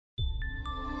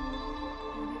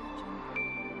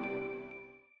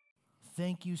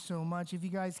Thank you so much. If you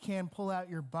guys can pull out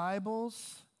your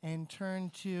Bibles and turn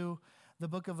to the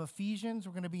book of Ephesians.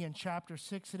 We're going to be in chapter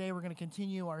 6 today. We're going to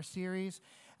continue our series.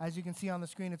 As you can see on the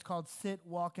screen, it's called Sit,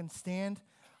 Walk, and Stand.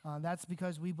 That's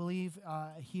because we believe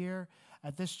here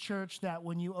at this church that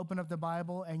when you open up the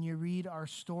Bible and you read our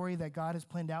story that God has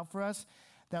planned out for us,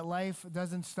 that life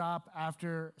doesn't stop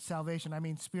after salvation. I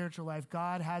mean, spiritual life.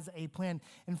 God has a plan.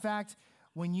 In fact,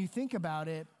 when you think about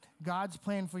it, God's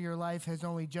plan for your life has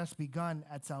only just begun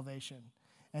at salvation.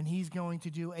 And he's going to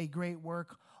do a great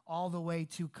work all the way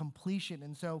to completion.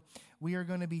 And so we are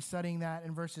going to be studying that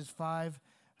in verses 5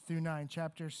 through 9,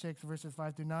 chapter 6, verses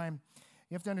 5 through 9.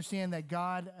 You have to understand that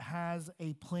God has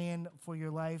a plan for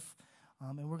your life.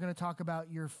 And we're going to talk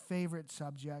about your favorite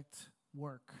subject,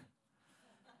 work.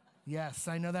 Yes,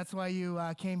 I know that's why you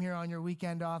came here on your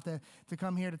weekend off to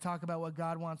come here to talk about what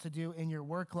God wants to do in your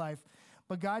work life.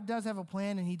 But God does have a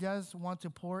plan, and he does want to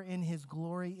pour in his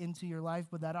glory into your life,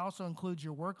 but that also includes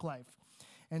your work life.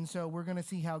 And so we're going to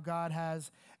see how God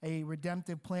has a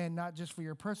redemptive plan, not just for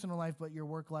your personal life, but your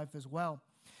work life as well.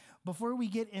 Before we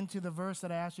get into the verse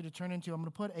that I asked you to turn into, I'm going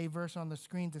to put a verse on the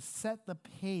screen to set the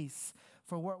pace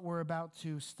for what we're about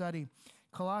to study.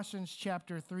 Colossians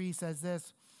chapter 3 says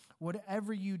this: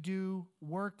 "Whatever you do,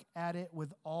 work at it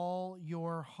with all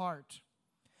your heart,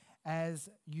 as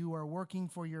you are working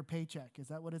for your paycheck." Is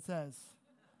that what it says?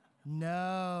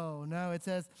 No, it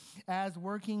says, as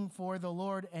working for the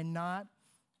Lord and not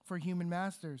for human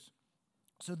masters.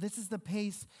 So this is the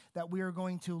pace that we are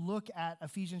going to look at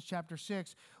Ephesians chapter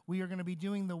 6. We are going to be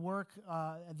doing the work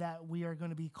that we are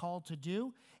going to be called to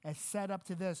do as set up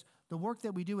to this. The work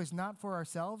that we do is not for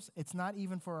ourselves. It's not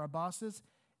even for our bosses.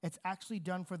 It's actually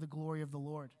done for the glory of the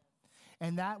Lord.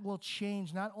 And that will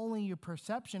change not only your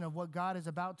perception of what God is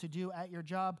about to do at your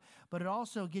job, but it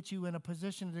also gets you in a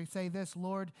position to say this: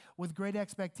 Lord, with great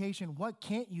expectation, what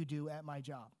can't you do at my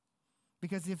job?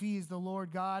 Because if he is the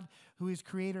Lord God who is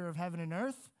creator of heaven and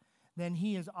earth, then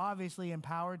he is obviously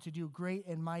empowered to do great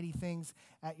and mighty things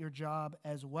at your job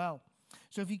as well.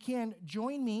 So if you can,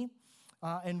 join me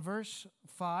in verse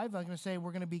 5. I'm going to say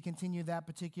we're going to continue that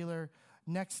particular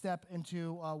next step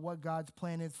into what God's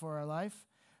plan is for our life.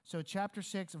 So chapter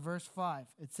 6, verse 5,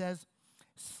 it says,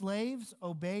 "Slaves,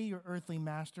 obey your earthly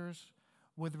masters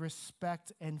with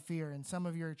respect and fear." In some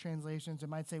of your translations, it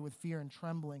might say with fear and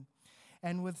trembling,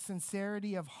 "and with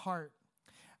sincerity of heart,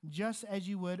 just as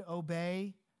you would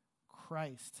obey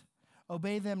Christ.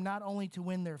 Obey them not only to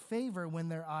win their favor when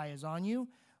their eye is on you,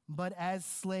 but as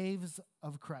slaves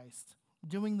of Christ,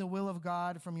 doing the will of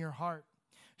God from your heart.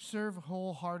 Serve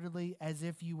wholeheartedly as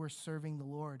if you were serving the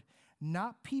Lord,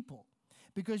 not people,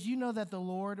 because you know that the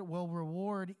Lord will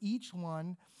reward each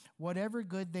one whatever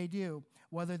good they do,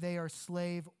 whether they are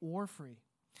slave or free.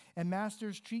 And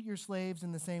masters, treat your slaves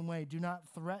in the same way. Do not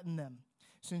threaten them,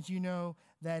 since you know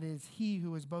that it is he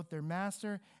who is both their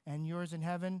master and yours in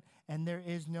heaven, and there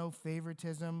is no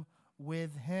favoritism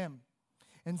with him."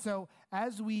 And so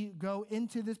as we go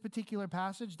into this particular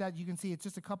passage, that you can see it's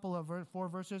just a couple of 4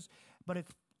 verses, but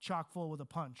it's chock full with a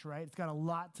punch, right? It's got a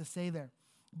lot to say there.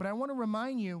 But I want to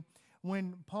remind you,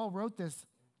 when Paul wrote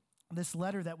this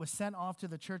letter that was sent off to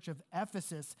the church of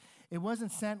Ephesus, it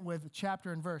wasn't sent with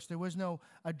chapter and verse. There was no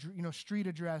street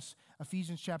address,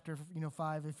 Ephesians chapter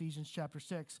 5, Ephesians chapter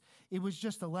 6. It was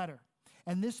just a letter.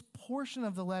 And this portion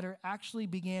of the letter actually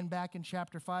began back in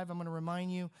chapter 5. I'm going to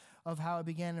remind you of how it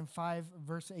began in 5,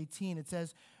 verse 18. It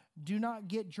says, "Do not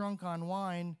get drunk on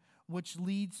wine, which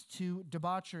leads to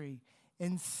debauchery.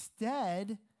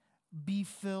 Instead, be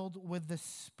filled with the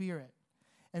Spirit."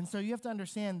 And so you have to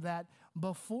understand that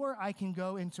before I can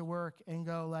go into work and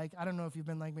go like, I don't know if you've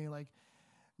been like me, like,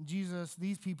 Jesus,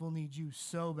 these people need you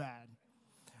so bad.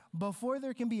 Before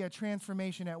there can be a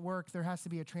transformation at work, there has to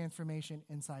be a transformation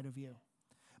inside of you.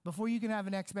 Before you can have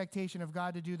an expectation of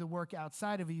God to do the work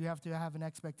outside of you, you have to have an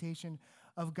expectation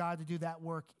of God to do that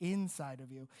work inside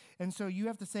of you. And so you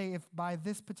have to say, if by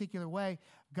this particular way,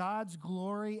 God's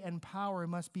glory and power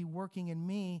must be working in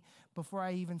me before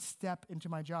I even step into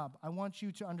my job. I want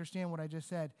you to understand what I just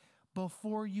said.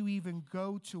 Before you even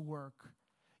go to work,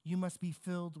 you must be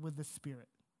filled with the Spirit.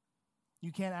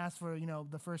 You can't ask for,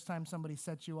 the first time somebody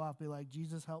sets you off, be like,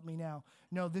 Jesus, help me now.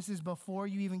 No, this is before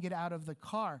you even get out of the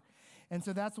car. And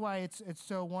so that's why it's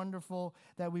so wonderful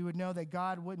that we would know that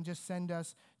God wouldn't just send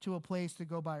us to a place to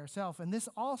go by ourselves. And this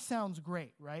all sounds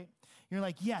great, right? You're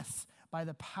like, yes, by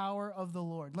the power of the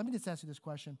Lord. Let me just ask you this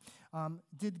question.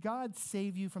 Did God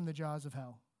save you from the jaws of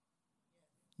hell?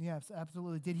 Yes,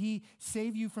 absolutely. Did he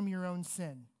save you from your own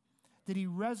sin? Did he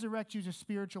resurrect you to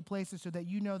spiritual places so that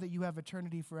you know that you have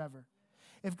eternity forever?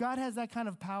 If God has that kind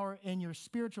of power in your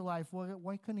spiritual life, well,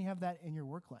 why couldn't he have that in your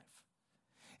work life?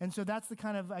 And so that's the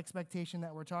kind of expectation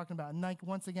that we're talking about. And like,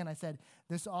 once again, I said,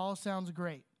 this all sounds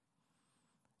great.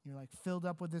 You're like filled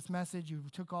up with this message. You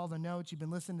took all the notes. You've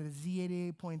been listening to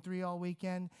Z88.3 all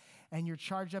weekend, and you're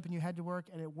charged up and you head to work,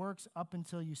 and it works up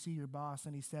until you see your boss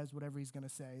and he says whatever he's going to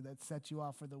say that sets you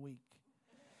off for the week.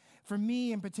 For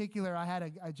me in particular, I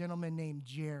had a gentleman named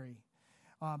Jerry.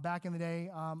 Back in the day,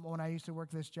 when I used to work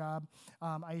this job,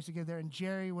 I used to get there, and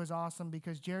Jerry was awesome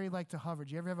because Jerry liked to hover.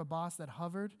 Did you ever have a boss that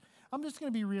hovered? I'm just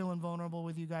going to be real and vulnerable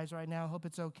with you guys right now. I hope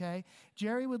it's okay.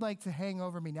 Jerry would like to hang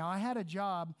over me. Now, I had a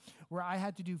job where I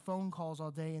had to do phone calls all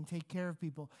day and take care of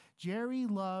people. Jerry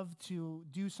loved to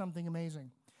do something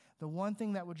amazing. The one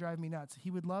thing that would drive me nuts,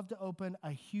 he would love to open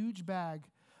a huge bag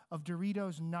of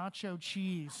Doritos nacho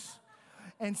cheese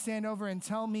and stand over and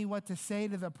tell me what to say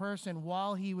to the person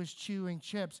while he was chewing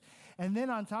chips. And then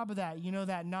on top of that, you know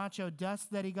that nacho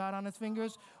dust that he got on his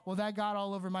fingers? Well, that got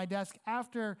all over my desk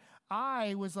after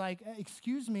I was like,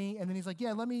 excuse me. And then he's like,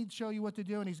 yeah, let me show you what to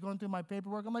do. And he's going through my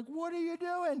paperwork. I'm like, what are you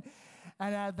doing?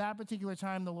 And at that particular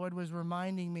time, the Lord was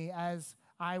reminding me as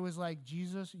I was like,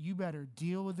 Jesus, you better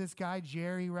deal with this guy,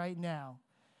 Jerry, right now.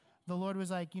 The Lord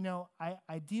was like, you know,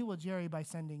 I deal with Jerry by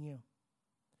sending you.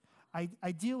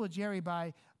 I deal with Jerry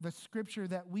by the scripture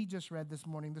that we just read this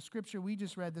morning. The scripture we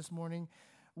just read this morning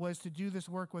was to do this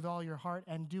work with all your heart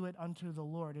and do it unto the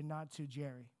Lord and not to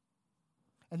Jerry.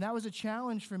 And that was a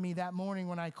challenge for me that morning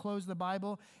when I closed the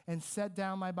Bible and set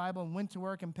down my Bible and went to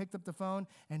work and picked up the phone,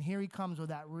 and here he comes with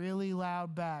that really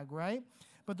loud bag, right?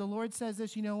 But the Lord says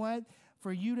this, you know what?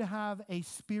 For you to have a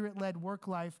Spirit-led work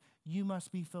life, you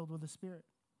must be filled with the Spirit.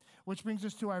 Which brings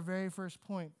us to our very first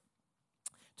point.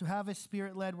 To have a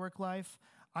Spirit-led work life,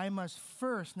 I must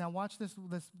first, now watch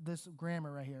this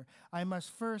grammar right here. I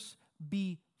must first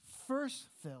be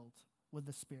filled with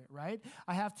the Spirit, right?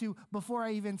 I have to, before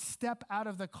I even step out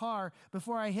of the car,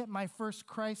 before I hit my first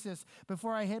crisis,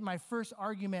 before I hit my first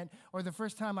argument, or the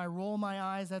first time I roll my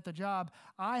eyes at the job,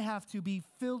 I have to be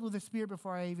filled with the Spirit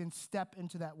before I even step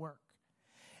into that work.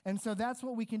 And so that's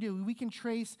what we can do. We can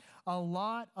trace a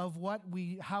lot of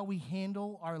how we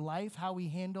handle our life, how we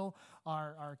handle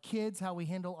our kids, how we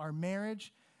handle our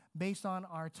marriage based on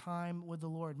our time with the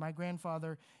Lord. My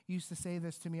grandfather used to say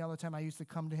this to me all the time. I used to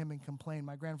come to him and complain.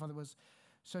 My grandfather was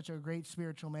such a great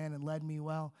spiritual man and led me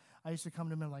well. I used to come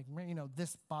to him and like, you know,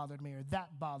 this bothered me or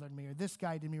that bothered me or this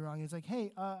guy did me wrong. He's like,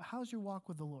 hey, how's your walk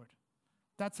with the Lord?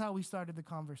 That's how we started the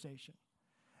conversation.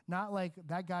 Not like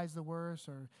that guy's the worst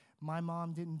or my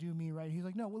mom didn't do me right. He's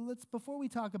like, no, well, before we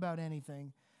talk about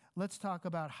anything, let's talk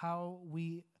about how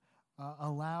we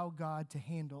allow God to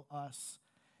handle us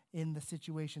in the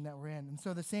situation that we're in. And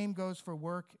so the same goes for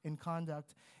work and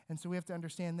conduct. And so we have to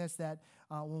understand this, that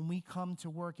when we come to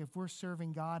work, if we're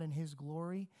serving God in his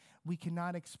glory, we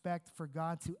cannot expect for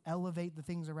God to elevate the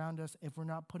things around us if we're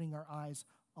not putting our eyes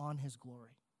on his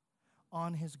glory,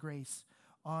 on his grace,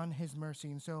 on his mercy.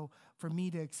 And so for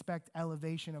me to expect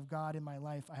elevation of God in my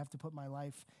life, I have to put my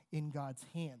life in God's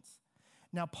hands.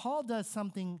 Now, Paul does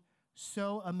something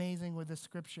so amazing with this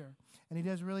scripture, and he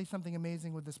does really something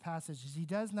amazing with this passage, is he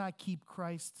does not keep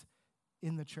Christ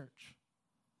in the church.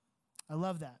 I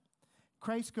love that.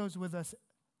 Christ goes with us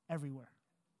everywhere.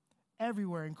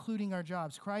 Everywhere, including our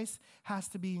jobs. Christ has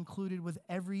to be included with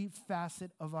every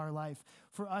facet of our life.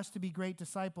 For us to be great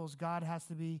disciples, God has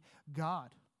to be God.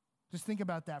 Just think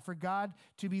about that. For God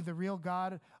to be the real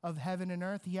God of heaven and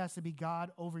earth, he has to be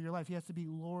God over your life. He has to be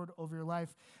Lord over your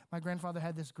life. My grandfather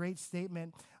had this great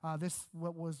statement. This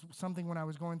was something when I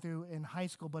was going through in high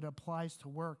school, but it applies to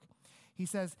work. He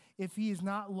says, if he is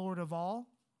not Lord of all,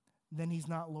 then he's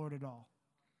not Lord at all.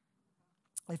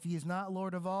 If he is not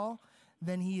Lord of all,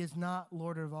 then he is not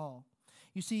Lord of all.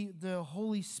 You see, the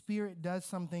Holy Spirit does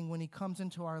something when he comes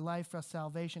into our life for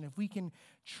salvation. If we can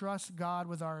trust God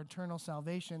with our eternal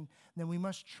salvation, then we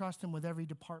must trust him with every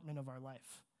department of our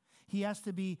life. He has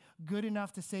to be good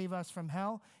enough to save us from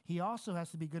hell. He also has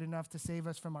to be good enough to save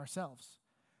us from ourselves,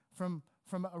 from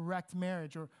a wrecked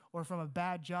marriage or from a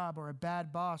bad job or a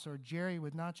bad boss or Jerry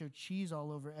with nacho cheese all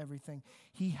over everything.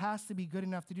 He has to be good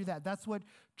enough to do that. That's what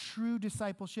true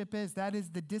discipleship is. That is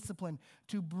the discipline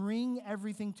to bring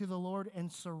everything to the Lord and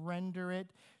surrender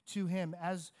it to him.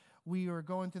 As we are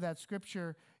going through that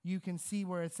scripture, you can see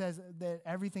where it says that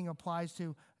everything applies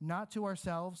to not to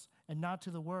ourselves and not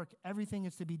to the work. Everything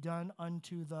is to be done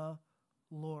unto the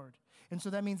Lord. And so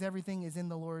that means everything is in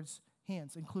the Lord's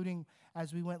hands, including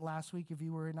as we went last week. If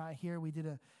you were not here, we did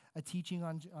a teaching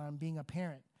on being a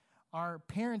parent. Our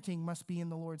parenting must be in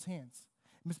the Lord's hands.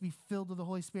 It must be filled with the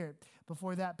Holy Spirit.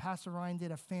 Before that, Pastor Ryan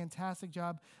did a fantastic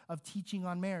job of teaching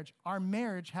on marriage. Our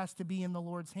marriage has to be in the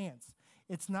Lord's hands.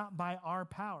 It's not by our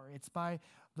power. It's by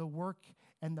the work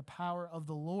and the power of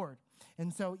the Lord.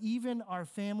 And so even our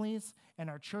families and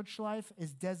our church life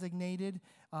is designated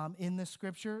in the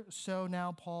scripture. So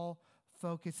now Paul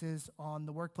focuses on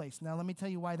the workplace. Now let me tell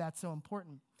you why that's so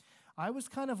important. I was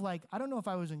kind of like, I don't know if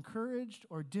I was encouraged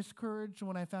or discouraged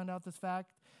when I found out this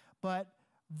fact, but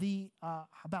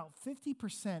about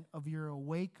 50% of your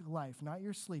awake life, not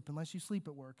your sleep, unless you sleep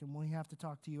at work, and we have to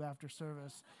talk to you after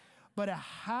service, but a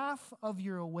half of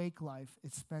your awake life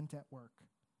is spent at work.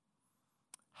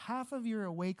 Half of your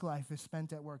awake life is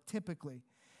spent at work, typically.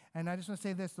 And I just want to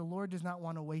say this, the Lord does not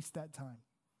want to waste that time.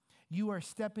 You are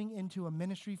stepping into a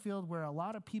ministry field where a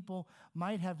lot of people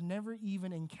might have never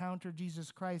even encountered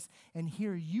Jesus Christ, and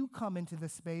here you come into the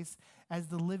space as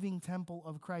the living temple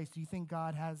of Christ. You think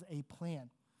God has a plan.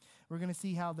 We're going to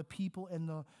see how the people in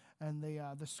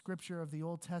the scripture of the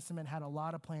Old Testament had a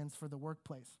lot of plans for the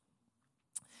workplace.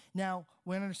 Now,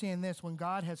 we understand this. When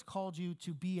God has called you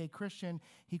to be a Christian,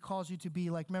 he calls you to be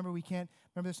like, remember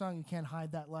the song, you can't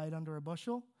hide that light under a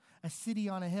bushel? A city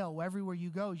on a hill. Everywhere you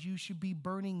go, you should be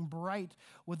burning bright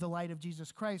with the light of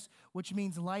Jesus Christ, which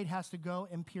means light has to go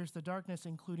and pierce the darkness,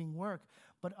 including work.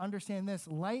 But understand this,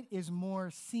 light is more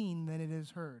seen than it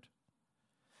is heard.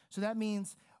 So that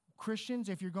means Christians,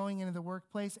 if you're going into the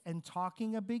workplace and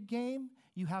talking a big game,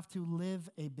 you have to live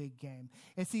a big game.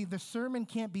 And see, the sermon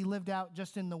can't be lived out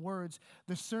just in the words.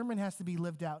 The sermon has to be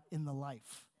lived out in the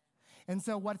life. And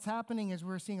so what's happening is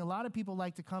we're seeing a lot of people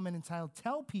like to come in and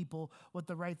tell people what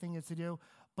the right thing is to do,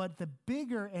 but the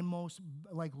bigger and most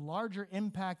larger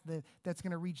impact that's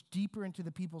going to reach deeper into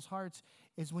the people's hearts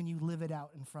is when you live it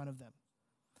out in front of them.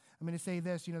 I'm going to say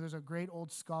this, there's a great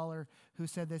old scholar who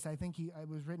said this. I think it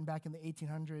was written back in the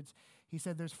 1800s. He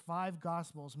said there's 5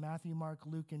 gospels, Matthew, Mark,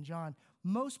 Luke, and John.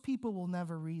 Most people will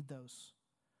never read those,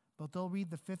 but they'll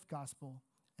read the 5th gospel,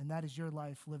 and that is your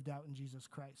life lived out in Jesus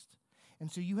Christ.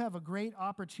 And so you have a great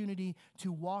opportunity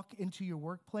to walk into your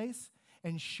workplace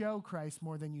and show Christ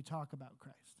more than you talk about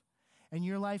Christ. And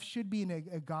your life should be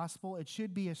a gospel. It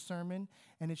should be a sermon,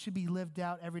 and it should be lived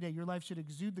out every day. Your life should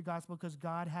exude the gospel because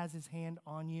God has his hand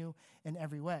on you in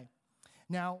every way.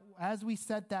 Now, as we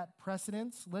set that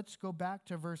precedence, let's go back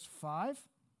to verse 5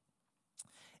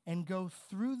 and go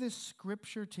through this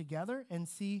scripture together and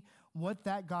see what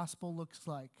that gospel looks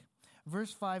like.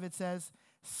 Verse 5, it says,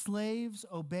 "Slaves,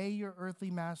 obey your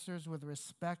earthly masters with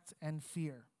respect and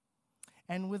fear,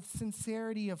 and with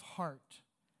sincerity of heart,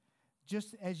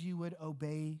 just as you would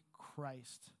obey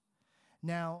Christ."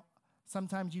 Now,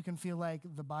 sometimes you can feel like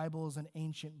the Bible is an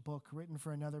ancient book written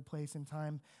for another place and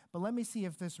time, but let me see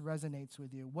if this resonates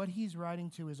with you. What he's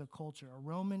writing to is a culture, a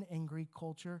Roman and Greek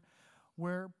culture,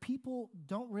 where people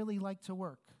don't really like to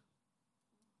work.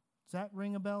 Does that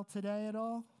ring a bell today at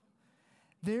all?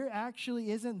 There actually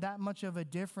isn't that much of a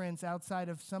difference outside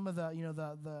of some of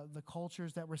the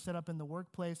cultures that were set up in the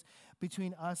workplace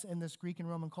between us and this Greek and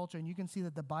Roman culture. And you can see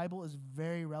that the Bible is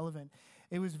very relevant.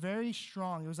 It was very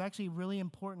strong. It was actually really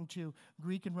important to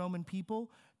Greek and Roman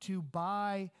people to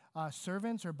buy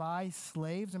servants or buy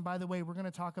slaves. And by the way, we're going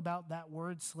to talk about that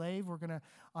word slave. We're going to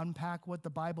unpack what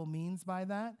the Bible means by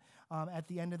that at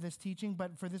the end of this teaching.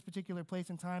 But for this particular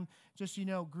place and time, just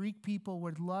Greek people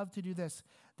would love to do this.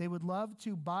 They would love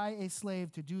to buy a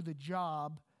slave to do the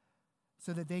job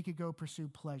so that they could go pursue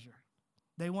pleasure.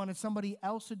 They wanted somebody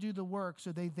else to do the work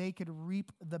so they could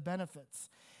reap the benefits.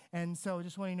 And so I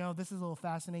just want you to know, this is a little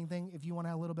fascinating thing. If you want to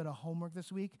have a little bit of homework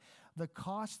this week, the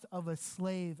cost of a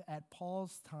slave at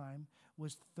Paul's time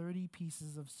was 30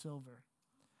 pieces of silver,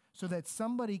 so that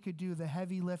somebody could do the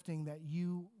heavy lifting that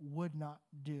you would not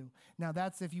do. Now,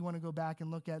 that's if you want to go back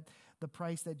and look at the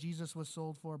price that Jesus was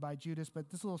sold for by Judas, but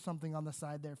this is a little something on the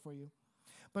side there for you.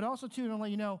 But also, too, to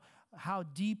let you know how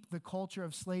deep the culture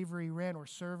of slavery ran, or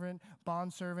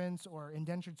bond servants, or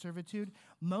indentured servitude.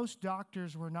 Most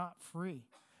doctors were not free.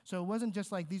 So it wasn't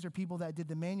just like these are people that did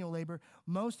the manual labor.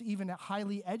 Most even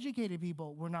highly educated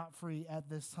people were not free at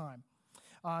this time.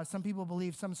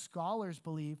 Some scholars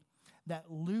believe that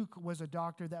Luke was a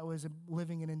doctor that was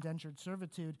living in indentured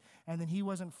servitude, and then he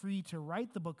wasn't free to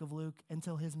write the book of Luke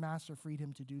until his master freed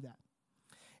him to do that.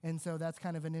 And so that's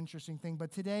kind of an interesting thing.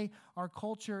 But today, our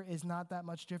culture is not that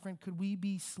much different. Could we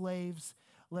be slaves,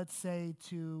 let's say,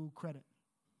 to credit?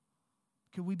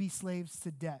 Could we be slaves to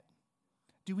debt?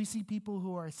 Do we see people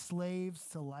who are slaves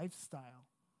to lifestyle?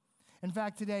 In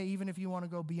fact, today, even if you want to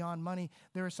go beyond money,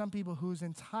 there are some people whose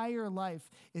entire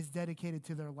life is dedicated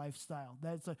to their lifestyle.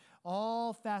 That's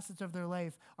all facets of their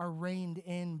life are reined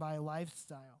in by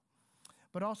lifestyle.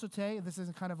 But also today, this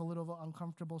is kind of a little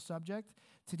uncomfortable subject.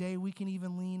 Today, we can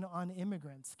even lean on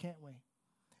immigrants, can't we?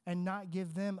 and not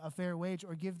give them a fair wage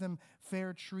or give them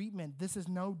fair treatment. This is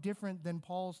no different than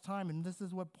Paul's time, and this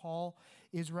is what Paul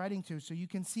is writing to. So you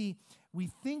can see, we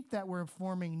think that we're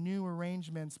forming new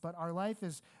arrangements, but our life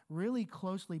is really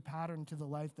closely patterned to the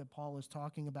life that Paul is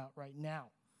talking about right now.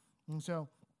 And so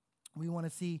we want to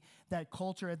see that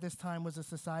culture at this time was a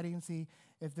society, and see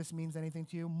if this means anything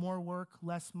to you. More work,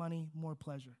 less money, more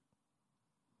pleasure.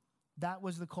 That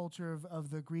was the culture of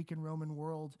the Greek and Roman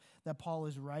world that Paul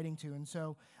is writing to. And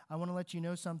so I want to let you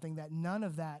know something, that none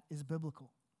of that is biblical.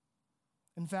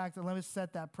 In fact, let us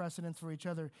set that precedence for each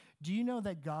other. Do you know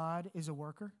that God is a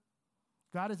worker?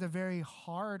 God is a very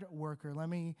hard worker. Let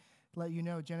me let you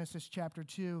know, Genesis chapter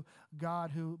 2,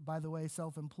 God, who, by the way,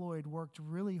 self-employed, worked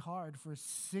really hard for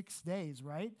 6 days,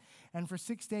 right? And for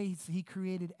 6 days, he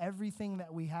created everything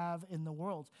that we have in the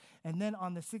world. And then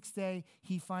on the 6th day,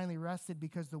 he finally rested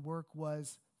because the work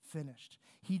was finished.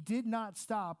 He did not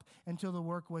stop until the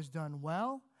work was done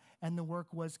well and the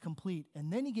work was complete.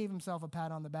 And then he gave himself a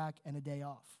pat on the back and a day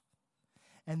off.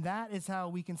 And that is how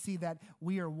we can see that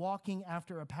we are walking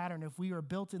after a pattern. If we are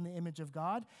built in the image of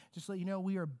God, just to let you know,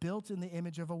 we are built in the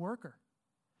image of a worker.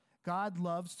 God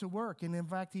loves to work, and in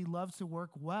fact, he loves to work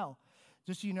well.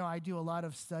 Just so you know, I do a lot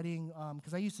of studying,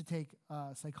 because I used to take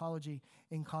psychology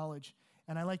in college,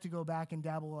 and I like to go back and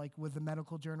dabble like with the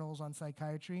medical journals on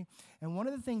psychiatry. And one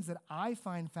of the things that I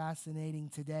find fascinating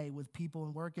today with people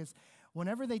in work is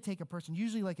whenever they take a person,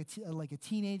 usually like a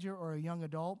teenager or a young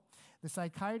adult, the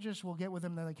psychiatrist will get with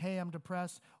them. They're like, hey, I'm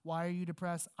depressed. Why are you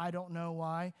depressed? I don't know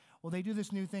why. Well, they do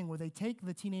this new thing where they take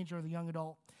the teenager or the young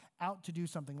adult out to do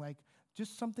something, like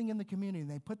just something in the community,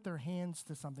 and they put their hands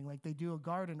to something, like they do a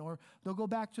garden, or they'll go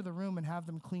back to the room and have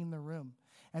them clean the room.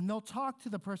 And they'll talk to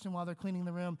the person while they're cleaning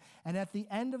the room, and at the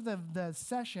end of the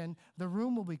session, the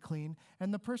room will be clean,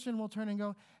 and the person will turn and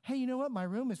go, hey, you know what? My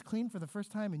room is clean for the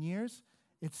first time in years.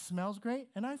 It smells great,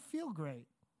 and I feel great.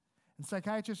 And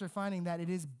psychiatrists are finding that it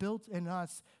is built in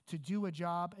us to do a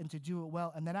job and to do it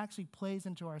well, and that actually plays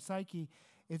into our psyche.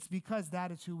 It's because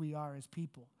that is who we are as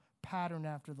people, patterned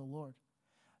after the Lord.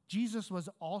 Jesus was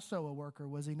also a worker,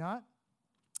 was he not?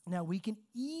 Now, we can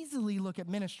easily look at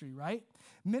ministry, right?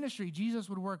 Ministry, Jesus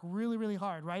would work really, really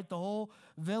hard, right? The whole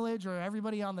village or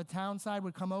everybody on the town side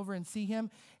would come over and see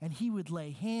him, and he would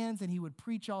lay hands, and he would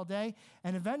preach all day,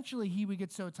 and eventually he would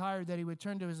get so tired that he would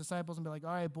turn to his disciples and be like,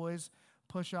 all right, boys,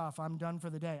 push off. I'm done for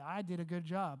the day. I did a good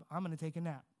job. I'm going to take a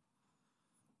nap.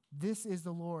 This is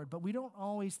the Lord. But we don't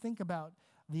always think about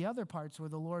the other parts where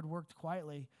the Lord worked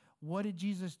quietly. What did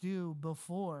Jesus do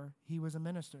before he was a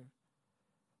minister?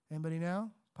 Anybody know?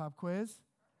 Pop quiz?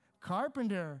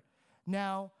 Carpenter.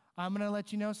 Now, I'm going to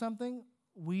let you know something.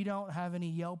 We don't have any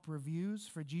Yelp reviews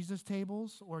for Jesus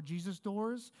tables or Jesus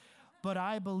doors, but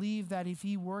I believe that if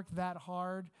he worked that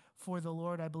hard for the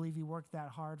Lord, I believe he worked that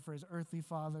hard for his earthly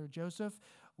father, Joseph.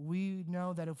 We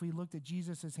know that if we looked at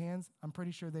Jesus' hands, I'm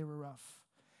pretty sure they were rough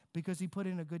because he put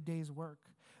in a good day's work.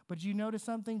 But you notice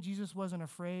something? Jesus wasn't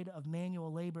afraid of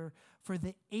manual labor for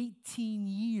the 18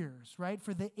 years, right?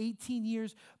 For the 18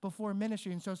 years before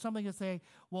ministry. And so somebody could say,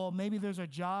 well, maybe there's a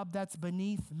job that's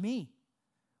beneath me.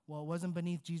 Well, it wasn't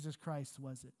beneath Jesus Christ,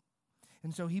 was it?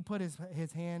 And so he put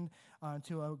his hand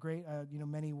to a great,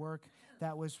 many work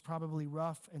that was probably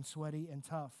rough and sweaty and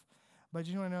tough. But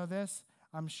you want to know this?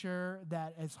 I'm sure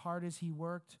that as hard as he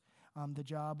worked, the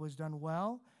job was done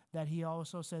well. That he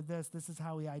also said this is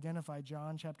how he identified,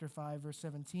 John chapter 5, verse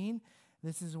 17.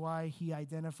 This is why he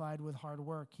identified with hard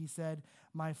work. He said,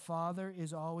 my Father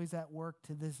is always at work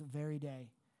to this very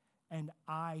day, and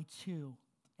I too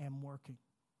am working.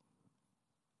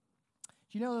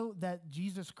 Do you know that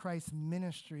Jesus Christ's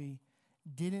ministry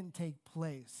didn't take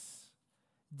place,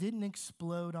 didn't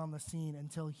explode on the scene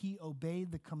until he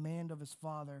obeyed the command of his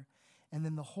Father, and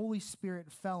then the Holy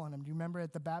Spirit fell on him? Do you remember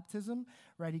at the baptism,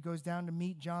 right? He goes down to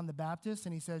meet John the Baptist,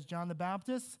 and he says, John the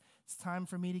Baptist, it's time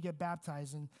for me to get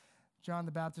baptized. And John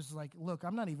the Baptist is like, look,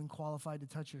 I'm not even qualified to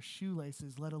touch your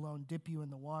shoelaces, let alone dip you in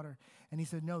the water. And he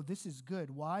said, no, this is good.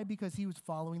 Why? Because he was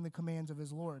following the commands of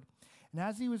his Lord. And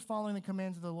as he was following the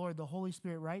commands of the Lord, the Holy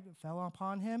Spirit, right, fell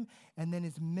upon him, and then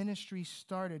his ministry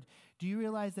started. Do you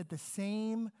realize that the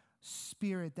same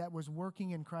Spirit that was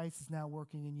working in Christ is now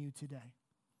working in you today?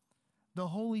 The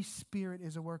Holy Spirit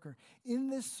is a worker. In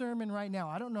this sermon right now,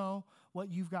 I don't know what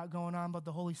you've got going on, but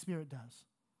the Holy Spirit does.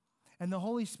 And the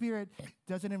Holy Spirit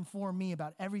doesn't inform me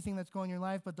about everything that's going on in your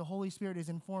life, but the Holy Spirit is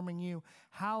informing you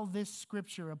how this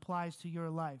scripture applies to your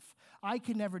life. I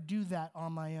can never do that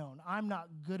on my own. I'm not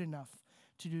good enough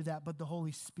to do that, but the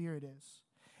Holy Spirit is.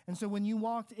 And so when you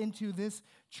walked into this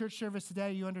church service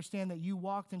today, you understand that you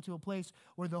walked into a place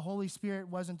where the Holy Spirit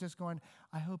wasn't just going,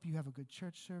 I hope you have a good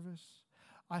church service.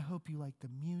 I hope you like the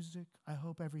music. I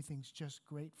hope everything's just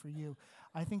great for you.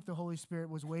 I think the Holy Spirit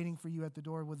was waiting for you at the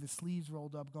door with the sleeves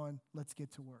rolled up going, let's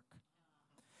get to work.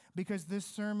 Because this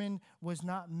sermon was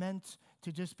not meant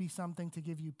to just be something to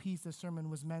give you peace. This sermon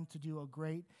was meant to do a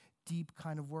great, deep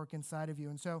kind of work inside of you.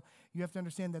 And so you have to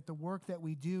understand that the work that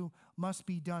we do must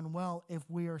be done well if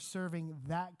we are serving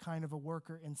that kind of a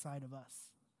worker inside of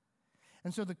us.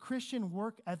 And so the Christian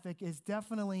work ethic is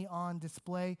definitely on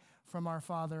display from our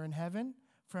Father in heaven,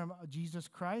 from Jesus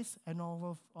Christ, and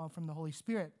from the Holy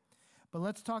Spirit. But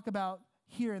let's talk about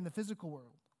here in the physical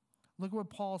world. Look what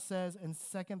Paul says in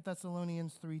 2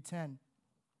 Thessalonians 3:10.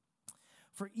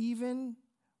 For even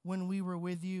when we were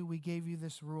with you, we gave you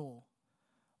this rule.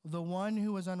 The one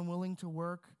who is unwilling to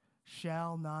work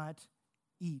shall not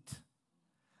eat.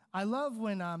 I love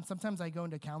when sometimes I go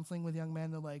into counseling with young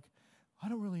men. They're like, I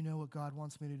don't really know what God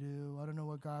wants me to do. I don't know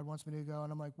what God wants me to go.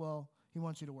 And I'm like, well, he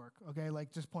wants you to work, okay?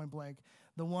 Like, just point blank.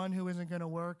 The one who isn't going to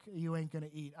work, you ain't going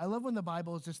to eat. I love when the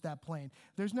Bible is just that plain.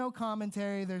 There's no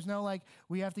commentary. There's no, like,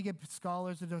 we have to get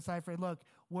scholars to decipher it. Look,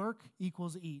 work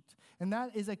equals eat. And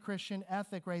that is a Christian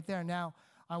ethic right there. Now,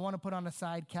 I want to put on a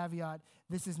side caveat.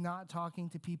 This is not talking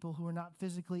to people who are not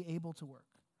physically able to work.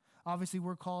 Obviously,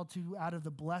 we're called to, out of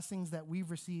the blessings that we've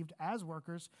received as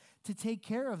workers, to take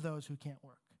care of those who can't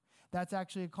work. That's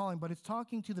actually a calling, but it's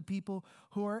talking to the people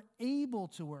who are able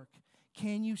to work.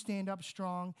 Can you stand up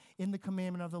strong in the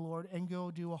commandment of the Lord and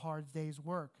go do a hard day's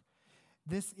work?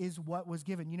 This is what was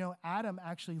given. You know, Adam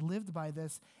actually lived by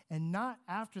this, and not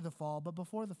after the fall, but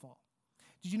before the fall.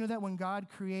 Did you know that when God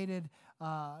created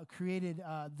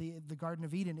the Garden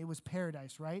of Eden, it was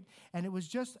paradise, right? And it was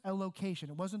just a location.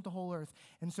 It wasn't the whole earth.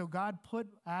 And so God put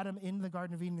Adam in the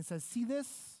Garden of Eden and says, see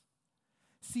this?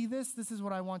 See this? This is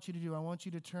what I want you to do. I want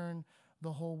you to turn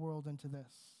the whole world into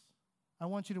this. I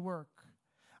want you to work.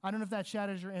 I don't know if that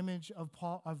shatters your image of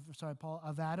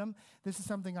Adam. This is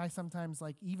something I sometimes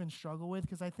like even struggle with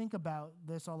because I think about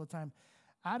this all the time.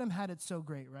 Adam had it so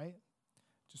great, right?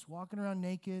 Just walking around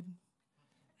naked,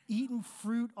 eating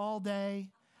fruit all day.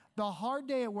 The hard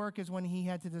day at work is when he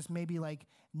had to just maybe like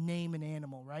name an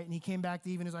animal, right? And he came back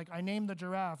to Eve and he's like, I named the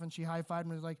giraffe. And she high-fived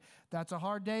him and was like, that's a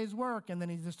hard day's work. And then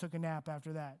he just took a nap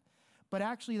after that. But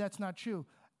actually, that's not true.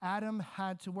 Adam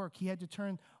had to work. He had to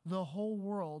turn the whole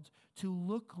world to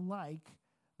look like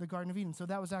the Garden of Eden. So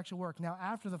that was actual work. Now,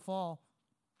 after the fall,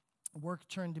 work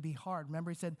turned to be hard.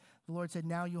 Remember, the Lord said,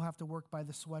 now you'll have to work by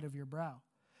the sweat of your brow.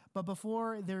 But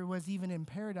before there was even in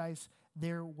paradise,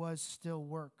 there was still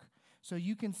work. So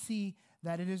you can see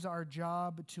that it is our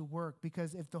job to work,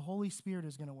 because if the Holy Spirit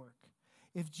is going to work,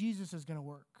 if Jesus is going to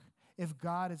work, if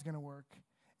God is going to work,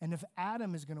 and if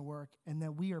Adam is going to work, and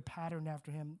that we are patterned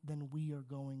after him, then we are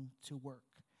going to work.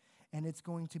 And it's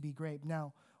going to be great.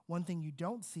 Now, one thing you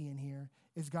don't see in here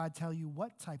is God tell you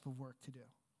what type of work to do.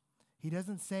 He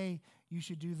doesn't say you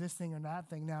should do this thing or that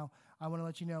thing. Now, I want to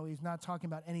let you know he's not talking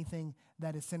about anything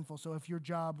that is sinful. So if your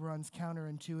job runs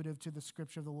counterintuitive to the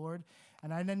scripture of the Lord,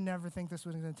 and I didn't ever think this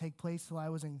was going to take place till I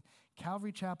was in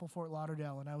Calvary Chapel, Fort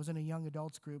Lauderdale, and I was in a young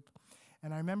adults group.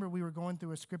 And I remember we were going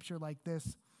through a scripture like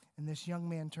this, and this young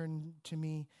man turned to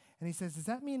me, and he says, does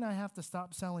that mean I have to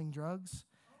stop selling drugs?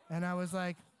 And I was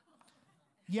like,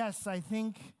 yes, I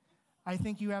think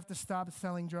you have to stop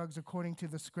selling drugs according to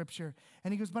the scripture.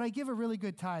 And he goes, but I give a really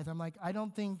good tithe. I'm like, I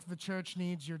don't think the church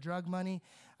needs your drug money.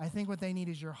 I think what they need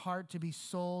is your heart to be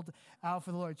sold out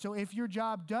for the Lord. So if your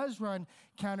job does run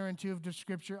counterintuitive to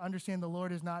scripture, understand the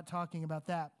Lord is not talking about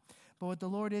that. But what the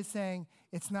Lord is saying,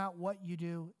 it's not what you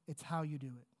do, it's how you do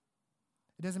it.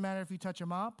 It doesn't matter if you touch a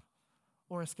mop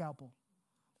or a scalpel.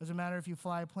 It doesn't matter if you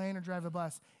fly a plane or drive a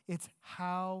bus. It's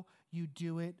how you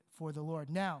do it for the Lord.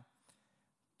 Now,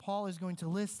 Paul is going to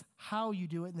list how you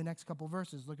do it in the next couple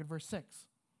verses. Look at verse 6.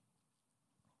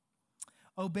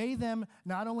 Obey them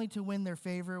not only to win their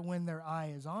favor when their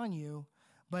eye is on you,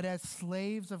 but as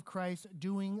slaves of Christ,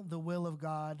 doing the will of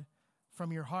God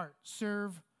from your heart.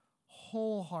 Serve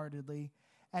wholeheartedly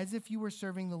as if you were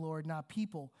serving the Lord, not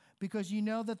people, because you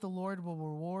know that the Lord will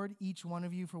reward each one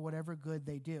of you for whatever good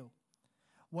they do,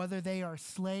 whether they are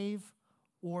slave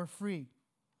or free.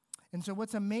 And so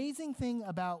what's amazing thing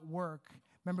about work,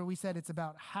 remember we said it's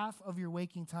about half of your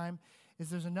waking time, is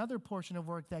there's another portion of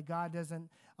work that God doesn't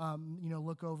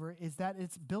look over, is that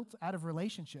it's built out of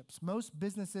relationships. Most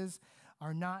businesses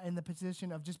are not in the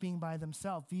position of just being by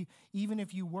themselves. Even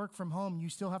if you work from home, you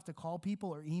still have to call people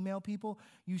or email people.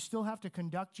 You still have to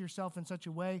conduct yourself in such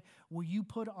a way where you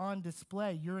put on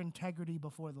display your integrity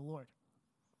before the Lord.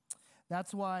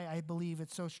 That's why I believe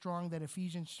it's so strong that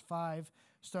Ephesians 5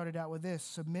 started out with this: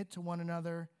 submit to one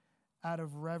another out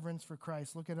of reverence for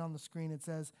Christ. Look at it on the screen. It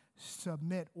says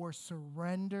submit or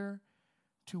surrender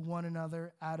to one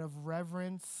another out of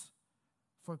reverence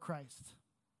for Christ.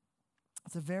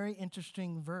 It's a very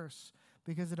interesting verse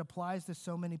because it applies to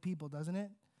so many people, doesn't it?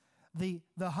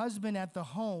 The husband at the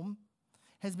home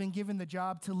has been given the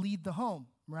job to lead the home,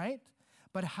 right?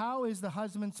 But how is the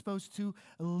husband supposed to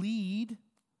lead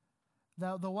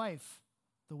the wife?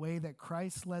 The way that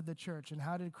Christ led the church. And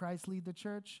how did Christ lead the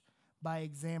church? By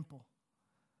example.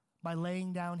 By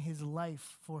laying down his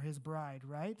life for his bride,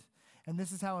 right? And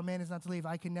this is how a man is not to leave.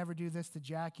 I can never do this to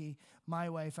Jackie, my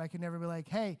wife. I can never be like,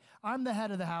 hey, I'm the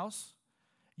head of the house.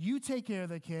 You take care of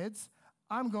the kids.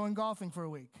 I'm going golfing for a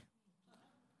week.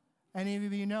 Any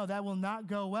of you know that will not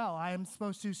go well. I am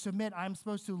supposed to submit. I'm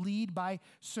supposed to lead by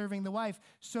serving the wife.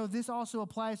 So this also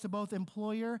applies to both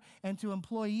employer and to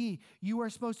employee. You are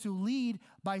supposed to lead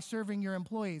by serving your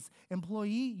employees.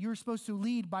 Employee, you're supposed to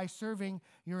lead by serving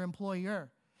your employer.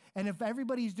 And if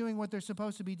everybody's doing what they're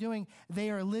supposed to be doing, they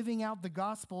are living out the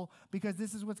gospel, because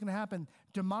this is what's going to happen.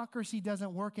 Democracy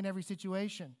doesn't work in every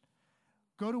situation.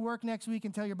 Go to work next week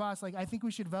and tell your boss, like, I think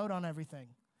we should vote on everything.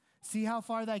 See how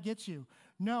far that gets you.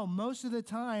 No, most of the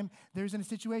time, there's a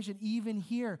situation, even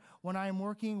here, when I'm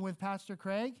working with Pastor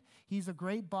Craig, he's a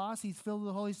great boss, he's filled with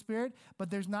the Holy Spirit,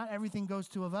 but there's not everything goes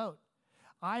to a vote.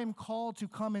 I am called to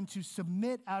come and to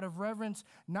submit out of reverence,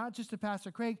 not just to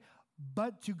Pastor Craig,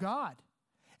 but to God.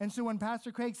 And so when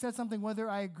Pastor Craig says something, whether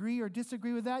I agree or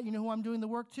disagree with that, you know who I'm doing the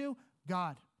work to?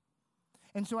 God.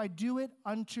 And so I do it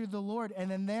unto the Lord.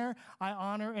 And then there I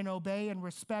honor and obey and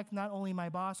respect not only my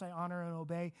boss, I honor and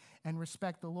obey and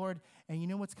respect the Lord. And you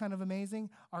know what's kind of amazing?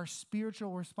 Our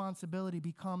spiritual responsibility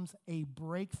becomes a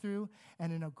breakthrough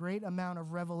and in a great amount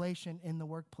of revelation in the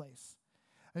workplace.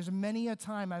 There's many a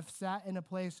time I've sat in a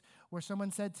place where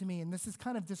someone said to me, and this is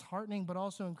kind of disheartening but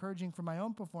also encouraging for my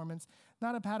own performance,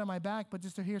 not a pat on my back, but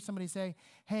just to hear somebody say,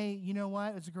 hey, you know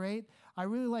what? It's great. I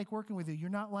really like working with you. You're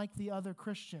not like the other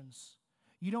Christians.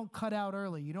 You don't cut out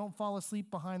early. You don't fall asleep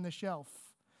behind the shelf.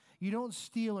 You don't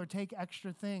steal or take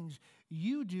extra things.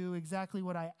 You do exactly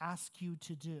what I ask you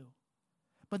to do.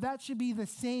 But that should be the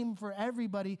same for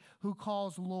everybody who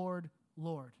calls Lord,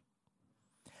 Lord.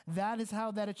 That is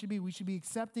how that it should be. We should be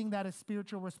accepting that as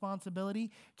spiritual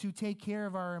responsibility to take care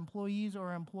of our employees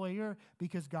or employer,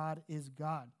 because God is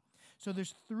God. So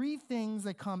there's 3 things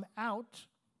that come out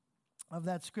of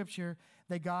that scripture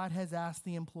that God has asked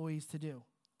the employees to do.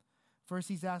 First,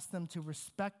 he's asked them to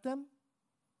respect them,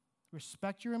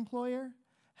 respect your employer,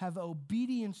 have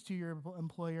obedience to your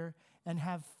employer, and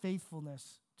have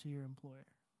faithfulness to your employer.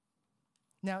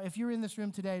 Now, if you're in this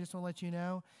room today, I just want to let you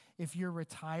know, if you're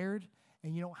retired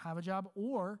and you don't have a job,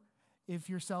 or if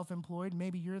you're self-employed,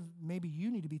 maybe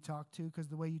you need to be talked to because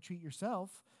the way you treat yourself.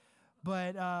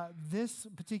 But this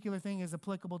particular thing is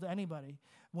applicable to anybody.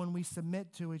 When we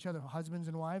submit to each other, husbands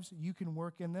and wives, you can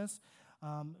work in this.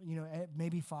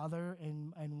 Maybe father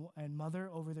and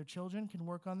mother over their children can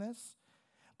work on this.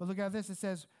 But look at this. It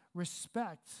says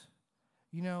respect.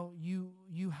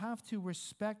 You have to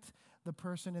respect the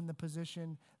person in the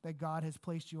position that God has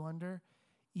placed you under.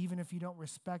 Even if you don't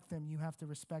respect them, you have to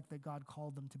respect that God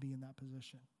called them to be in that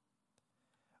position.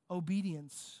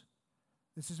 Obedience.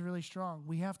 This is really strong.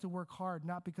 We have to work hard,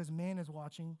 not because man is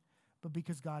watching, but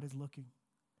because God is looking.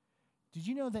 Did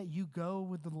you know that you go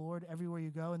with the Lord everywhere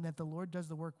you go and that the Lord does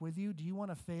the work with you? Do you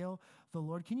want to fail the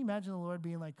Lord? Can you imagine the Lord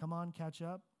being like, come on, catch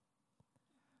up?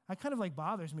 That kind of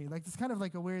bothers me. It's kind of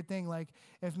a weird thing.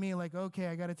 If me okay,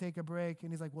 I got to take a break.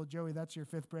 And he's like, well, Joey, that's your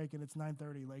 5th break and it's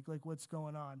 9:30. Like what's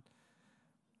going on?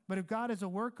 But if God is a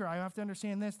worker, I have to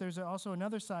understand this. There's also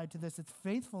another side to this. It's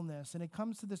faithfulness, and it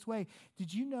comes to this way.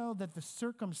 Did you know that the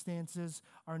circumstances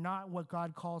are not what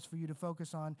God calls for you to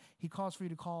focus on? He calls for you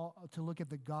to look at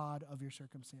the God of your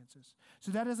circumstances.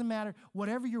 So that doesn't matter.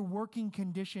 Whatever your working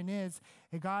condition is,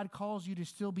 God calls you to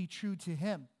still be true to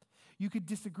him. You could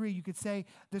disagree. You could say,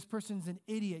 this person's an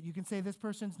idiot. You can say, this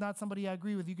person's not somebody I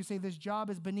agree with. You could say, this job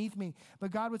is beneath me.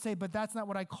 But God would say, but that's not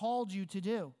what I called you to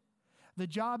do. The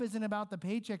job isn't about the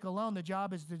paycheck alone. The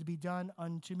job is to be done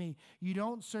unto me. You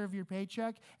don't serve your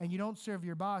paycheck and you don't serve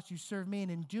your boss. You serve me,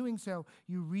 and in doing so,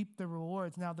 you reap the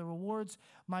rewards. Now, the rewards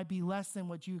might be less than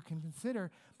what you can consider,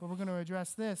 but we're going to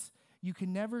address this. You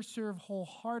can never serve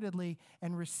wholeheartedly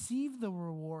and receive the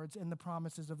rewards and the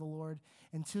promises of the Lord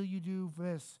until you do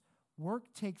this.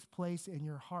 Work takes place in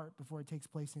your heart before it takes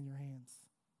place in your hands.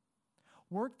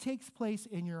 Work takes place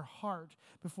in your heart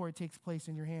before it takes place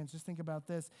in your hands. Just think about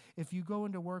this. If you go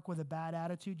into work with a bad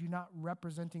attitude, you're not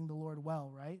representing the Lord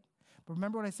well, right? But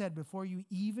remember what I said, before you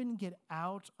even get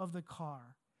out of the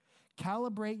car,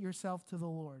 calibrate yourself to the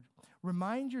Lord.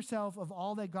 Remind yourself of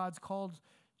all that God's called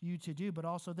you to do, but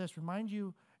also this, remind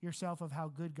yourself of how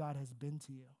good God has been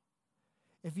to you.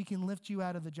 If he can lift you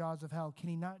out of the jaws of hell, can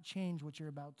he not change what you're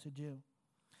about to do?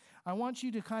 I want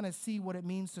you to kind of see what it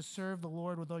means to serve the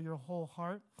Lord with all your whole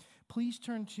heart. Please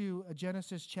turn to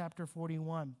Genesis chapter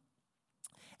 41.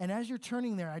 And as you're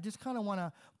turning there, I just kind of want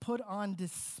to put on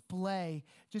display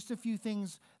just a few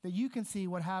things that you can see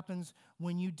what happens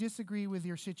when you disagree with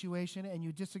your situation and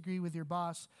you disagree with your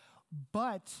boss,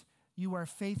 but you are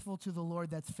faithful to the Lord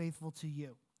that's faithful to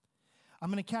you.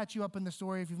 I'm going to catch you up in the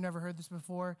story if you've never heard this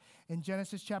before. In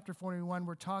Genesis chapter 41,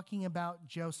 we're talking about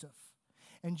Joseph.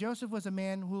 And Joseph was a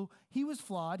man who, he was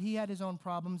flawed. He had his own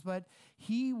problems, but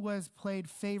he was played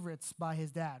favorites by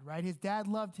his dad, right? His dad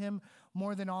loved him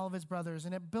more than all of his brothers,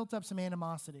 and it built up some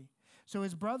animosity. So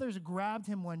his brothers grabbed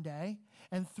him one day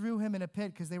and threw him in a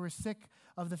pit because they were sick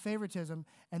of the favoritism.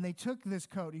 And they took this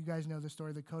coat. You guys know the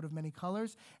story, the coat of many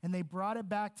colors. And they brought it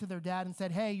back to their dad and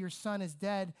said, hey, your son is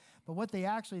dead. But what they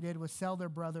actually did was sell their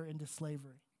brother into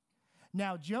slavery.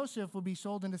 Now, Joseph would be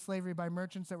sold into slavery by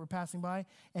merchants that were passing by,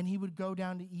 and he would go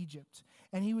down to Egypt.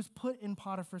 And he was put in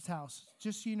Potiphar's house.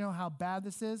 Just so you know how bad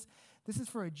this is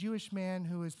for a Jewish man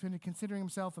who is considering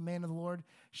himself a man of the Lord,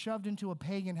 shoved into a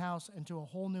pagan house, into a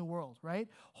whole new world, right?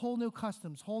 Whole new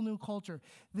customs, whole new culture.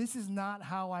 This is not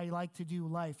how I like to do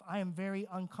life. I am very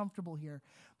uncomfortable here.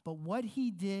 But what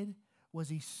he did was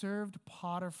he served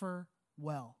Potiphar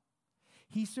well.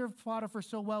 He served Potiphar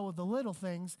so well with the little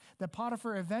things that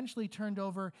Potiphar eventually turned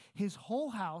over his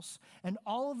whole house and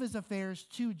all of his affairs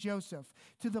to Joseph,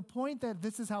 to the point that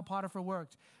this is how Potiphar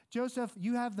worked. Joseph,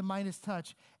 you have the Midas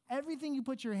touch. Everything you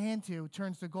put your hand to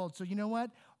turns to gold. So you know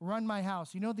what? Run my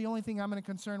house. You know the only thing I'm going to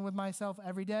concern with myself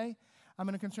every day? I'm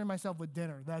going to concern myself with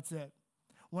dinner. That's it.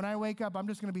 When I wake up, I'm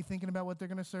just going to be thinking about what they're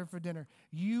going to serve for dinner.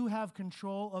 You have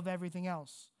control of everything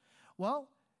else. Well,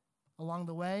 along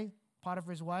the way,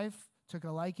 Potiphar's wife took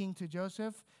a liking to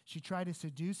Joseph. She tried to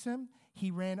seduce him.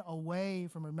 He ran away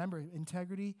from, remember,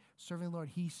 integrity, serving the Lord.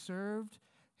 He served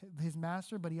his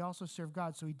master, but he also served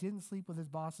God. So he didn't sleep with his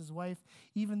boss's wife,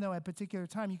 even though at a particular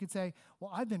time you could say,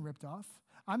 well, I've been ripped off.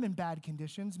 I'm in bad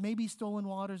conditions. Maybe stolen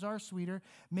waters are sweeter.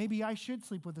 Maybe I should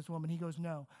sleep with this woman. He goes,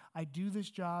 no, I do this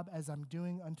job as I'm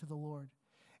doing unto the Lord.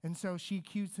 And so she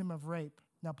accused him of rape.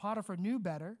 Now Potiphar knew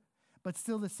better, but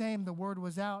still the same, the word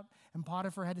was out, and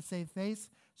Potiphar had to save face,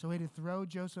 so he had to throw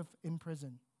Joseph in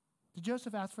prison. Did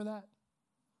Joseph ask for that?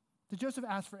 Did Joseph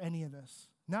ask for any of this?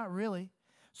 Not really.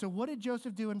 So what did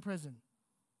Joseph do in prison?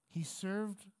 He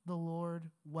served the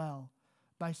Lord well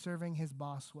by serving his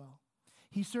boss well.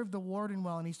 He served the warden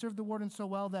well, and he served the warden so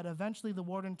well that eventually the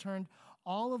warden turned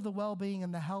all of the well-being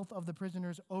and the health of the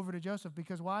prisoners over to Joseph.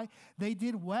 Because why? They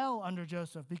did well under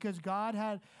Joseph because God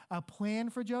had a plan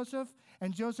for Joseph,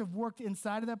 and Joseph worked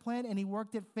inside of that plan, and he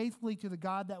worked it faithfully to the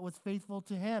God that was faithful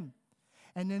to him.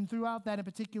 And then throughout that in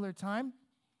particular time,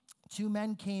 two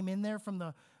men came in there from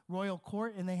the royal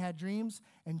court, and they had dreams,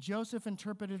 and Joseph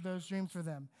interpreted those dreams for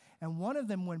them. And one of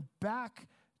them went back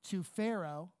to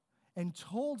Pharaoh and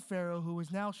told Pharaoh, who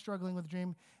was now struggling with the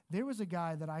dream, there was a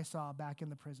guy that I saw back in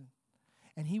the prison.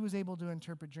 And he was able to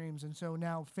interpret dreams. And so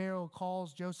now Pharaoh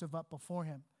calls Joseph up before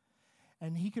him.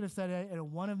 And he could have said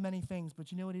one of many things,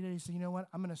 but you know what he did? He said, you know what?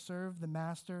 I'm going to serve the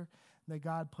master that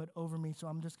God put over me, so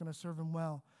I'm just going to serve him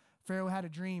well. Pharaoh had a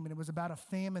dream, and it was about a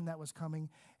famine that was coming.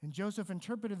 And Joseph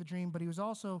interpreted the dream, but he was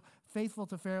also faithful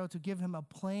to Pharaoh to give him a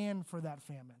plan for that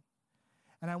famine.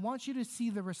 And I want you to see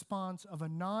the response of a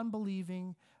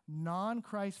non-believing,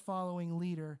 non-Christ-following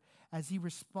leader as he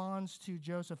responds to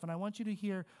Joseph. And I want you to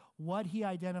hear what he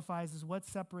identifies as what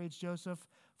separates Joseph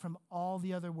from all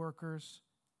the other workers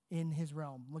in his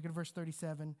realm. Look at verse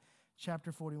 37,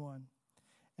 chapter 41.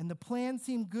 And the plan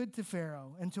seemed good to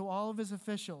Pharaoh and to all of his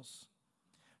officials.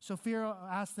 So Pharaoh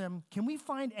asked them, can we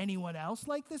find anyone else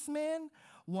like this man?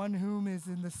 One whom is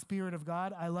in the Spirit of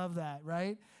God. I love that,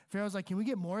 right? Pharaoh's like, can we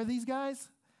get more of these guys?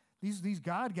 These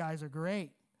God guys are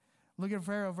great. Look at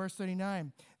Pharaoh, verse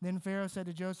 39. Then Pharaoh said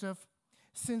to Joseph,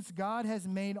 since God has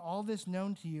made all this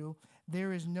known to you,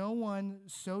 there is no one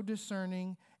so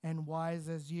discerning and wise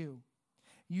as you.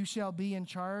 You shall be in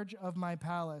charge of my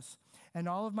palace, and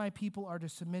all of my people are to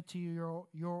submit to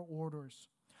your orders.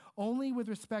 Only with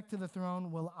respect to the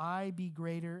throne will I be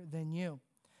greater than you.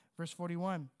 Verse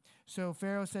 41. So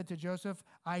Pharaoh said to Joseph,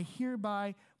 I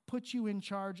hereby put you in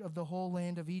charge of the whole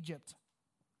land of Egypt.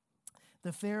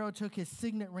 The Pharaoh took his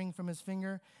signet ring from his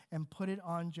finger and put it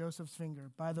on Joseph's finger.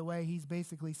 By the way, he's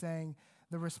basically saying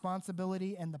the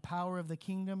responsibility and the power of the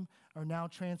kingdom are now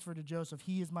transferred to Joseph.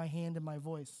 He is my hand and my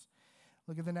voice.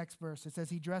 Look at the next verse. It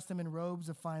says, he dressed him in robes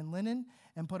of fine linen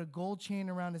and put a gold chain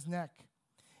around his neck.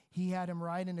 He had him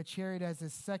ride in a chariot as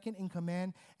his second in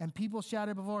command, and people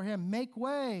shouted before him, make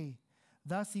way.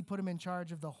 Thus he put him in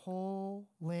charge of the whole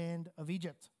land of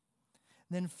Egypt.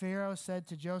 Then Pharaoh said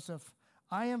to Joseph,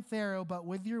 I am Pharaoh, but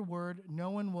with your word, no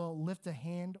one will lift a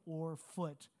hand or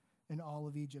foot in all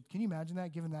of Egypt. Can you imagine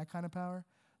that, given that kind of power?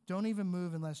 Don't even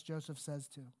move unless Joseph says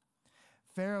to.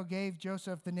 Pharaoh gave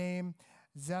Joseph the name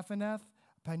Zephanath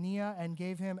Paneah and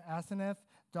gave him Asenath,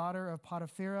 daughter of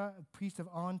Potiphera, priest of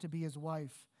On, to be his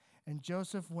wife. And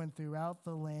Joseph went throughout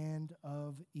the land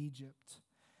of Egypt.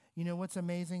 You know what's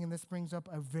amazing, and this brings up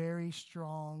a very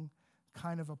strong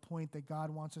kind of a point that God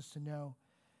wants us to know,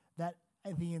 that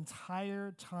the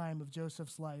entire time of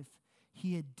Joseph's life,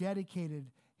 he had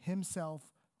dedicated himself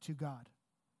to God,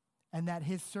 and that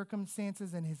his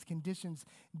circumstances and his conditions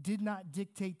did not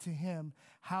dictate to him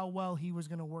how well he was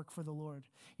going to work for the Lord.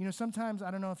 You know, sometimes,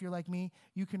 I don't know if you're like me,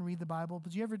 you can read the Bible,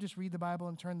 but do you ever just read the Bible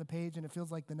and turn the page and it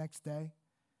feels like the next day?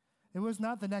 It was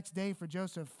not the next day for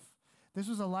Joseph. This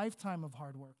was a lifetime of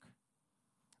hard work.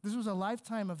 This was a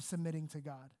lifetime of submitting to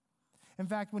God. In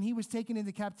fact, when he was taken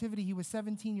into captivity, he was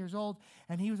 17 years old,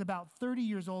 and he was about 30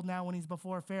 years old now when he's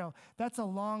before Pharaoh. That's a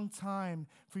long time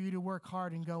for you to work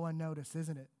hard and go unnoticed,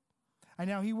 isn't it? And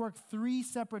now he worked 3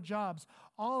 separate jobs.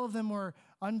 All of them were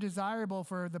undesirable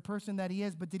for the person that he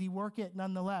is, but did he work it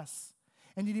nonetheless?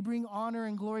 And did he bring honor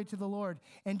and glory to the Lord?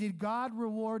 And did God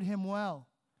reward him well?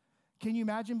 Can you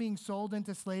imagine being sold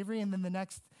into slavery and then the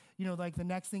next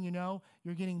thing you know,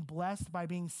 you're getting blessed by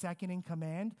being second in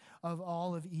command of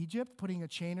all of Egypt, putting a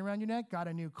chain around your neck, got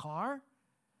a new car,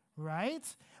 right?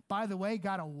 By the way,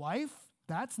 got a wife.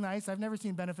 That's nice. I've never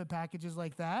seen benefit packages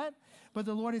like that. But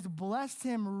the Lord has blessed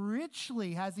him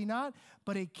richly, has he not?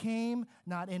 But it came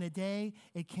not in a day,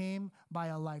 it came by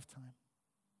a lifetime.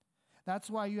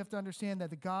 That's why you have to understand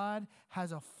that God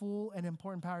has a full and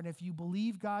important power. And if you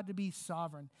believe God to be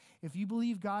sovereign, if you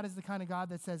believe God is the kind of God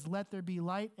that says, let there be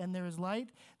light, and there is light,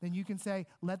 then you can say,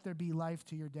 let there be life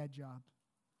to your dead job,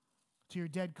 to your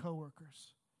dead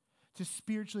coworkers, to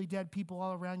spiritually dead people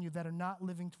all around you that are not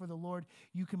living for the Lord.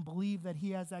 You can believe that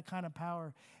he has that kind of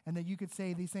power and that you could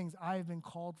say these things, I have been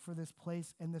called for this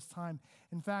place and this time.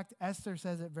 In fact, Esther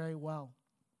says it very well.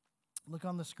 Look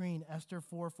on the screen. Esther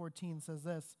 4:14 says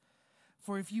this,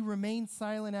 for if you remain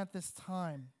silent at this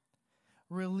time,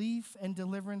 relief and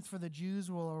deliverance for the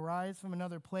Jews will arise from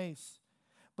another place,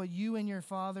 but you and your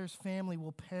father's family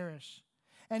will perish.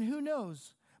 And who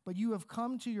knows, but you have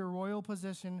come to your royal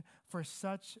position for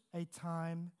such a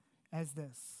time as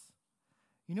this.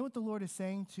 You know what the Lord is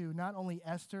saying to not only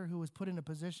Esther, who was put in a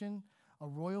position, a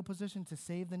royal position to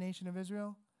save the nation of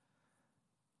Israel,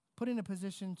 put in a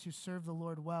position to serve the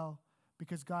Lord well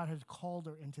because God has called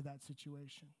her into that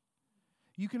situation.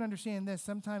 You can understand this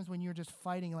sometimes when you're just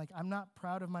fighting, like, I'm not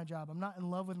proud of my job. I'm not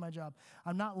in love with my job.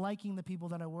 I'm not liking the people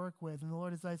that I work with. And the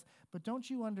Lord says, but don't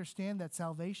you understand that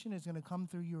salvation is going to come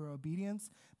through your obedience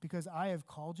because I have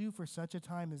called you for such a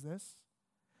time as this?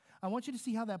 I want you to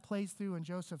see how that plays through in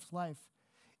Joseph's life.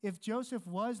 If Joseph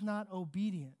was not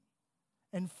obedient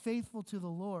and faithful to the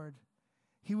Lord,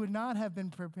 he would not have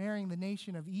been preparing the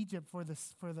nation of Egypt for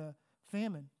the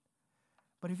famine.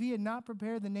 But if he had not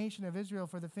prepared the nation of Israel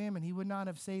for the famine, he would not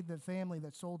have saved the family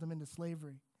that sold him into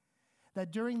slavery.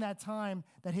 That during that time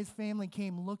that his family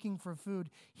came looking for food,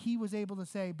 he was able to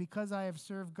say, because I have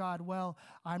served God well,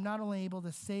 I'm not only able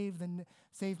to save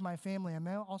my family, I'm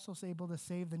also able to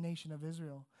save the nation of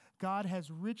Israel. God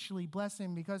has richly blessed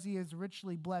him. Because he has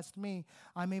richly blessed me,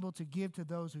 I'm able to give to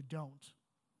those who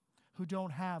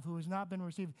don't have, who has not been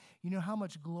received. You know how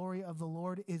much glory of the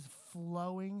Lord is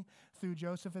flowing through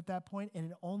Joseph at that point?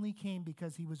 And it only came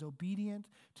because he was obedient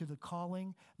to the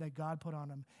calling that God put on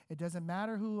him. It doesn't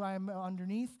matter who I'm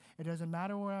underneath. It doesn't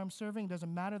matter where I'm serving. It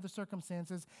doesn't matter the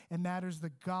circumstances. It matters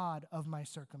the God of my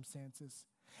circumstances.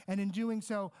 And in doing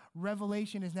so,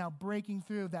 revelation is now breaking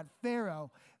through that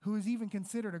Pharaoh, who is even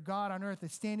considered a god on earth,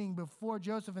 is standing before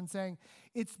Joseph and saying,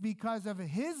 it's because of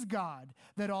his God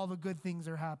that all the good things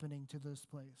are happening to this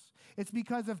place. It's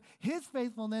because of his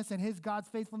faithfulness and his God's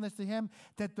faithfulness to him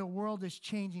that the world is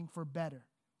changing for better.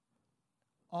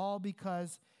 All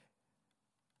because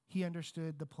he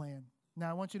understood the plan.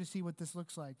 Now, I want you to see what this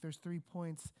looks like. There's 3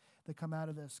 points that come out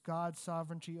of this. God's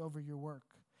sovereignty over your work.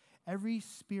 Every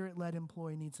spirit-led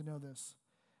employee needs to know this.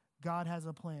 God has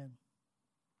a plan.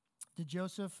 Did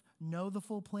Joseph know the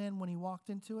full plan when he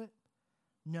walked into it?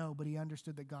 No, but he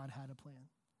understood that God had a plan.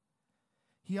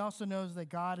 He also knows that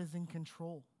God is in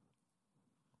control.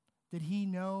 Did he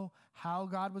know how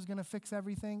God was going to fix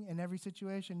everything in every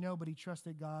situation? No, but he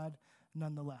trusted God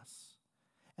nonetheless.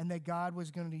 And that God was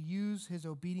going to use his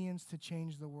obedience to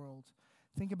change the world.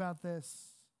 Think about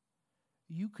this.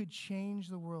 You could change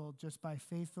the world just by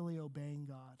faithfully obeying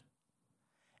God.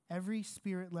 Every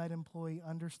Spirit-led employee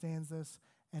understands this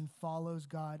and follows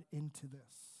God into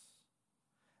this.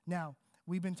 Now,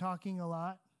 we've been talking a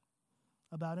lot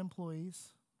about employees.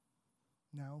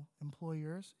 Now,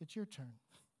 employers, it's your turn.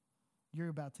 You're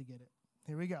about to get it.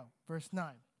 Here we go. Verse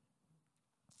 9.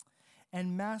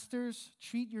 And masters,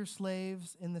 treat your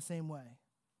slaves in the same way.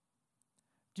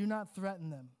 Do not threaten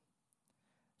them,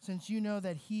 since you know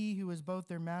that he who is both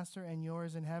their master and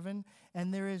yours in heaven,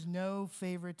 and there is no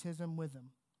favoritism with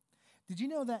him. Did you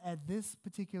know that at this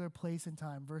particular place in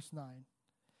time, verse 9,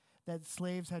 that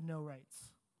slaves had no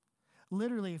rights?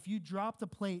 Literally, if you dropped a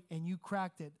plate and you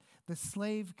cracked it, the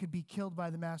slave could be killed by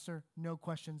the master, no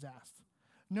questions asked.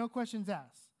 No questions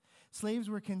asked. Slaves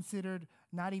were considered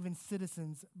not even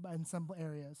citizens in some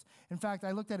areas. In fact,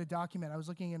 I looked at a document. I was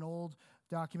looking at an old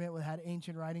document that had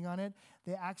ancient writing on it.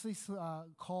 They actually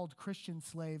called Christian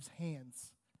slaves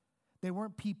hands. They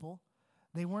weren't people.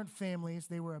 They weren't families.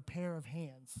 They were a pair of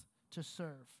hands to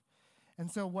serve. And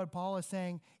so what Paul is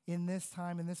saying in this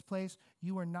time, in this place,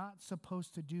 you are not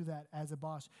supposed to do that as a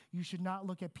boss. You should not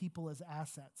look at people as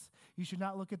assets. You should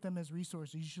not look at them as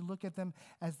resources. You should look at them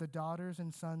as the daughters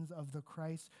and sons of the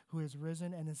Christ who has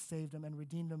risen and has saved them and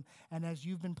redeemed them. And as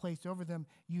you've been placed over them,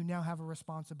 you now have a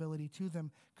responsibility to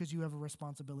them because you have a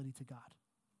responsibility to God.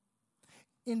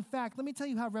 In fact, let me tell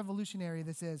you how revolutionary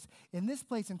this is. In this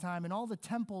place and time, and all the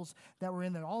temples that were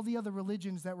in there, all the other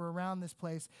religions that were around this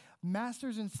place,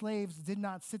 masters and slaves did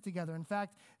not sit together. In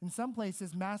fact, in some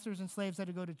places, masters and slaves had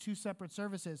to go to two separate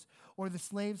services, or the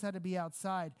slaves had to be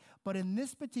outside. But in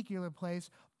this particular place,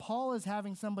 Paul is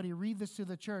having somebody read this to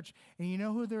the church, and you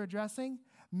know who they're addressing?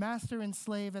 Master and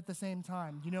slave at the same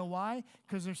time. You know why?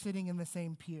 Because they're sitting in the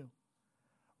same pew.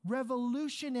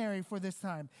 Revolutionary for this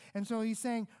time. And so he's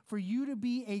saying, for you to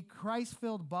be a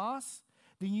Christ-filled boss,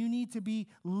 then you need to be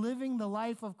living the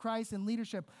life of Christ in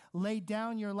leadership. Lay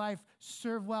down your life,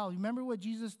 serve well. Remember what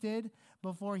Jesus did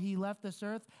before he left this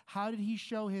earth? How did he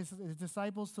show his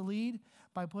disciples to lead?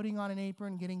 By putting on an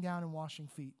apron, getting down, and washing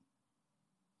feet.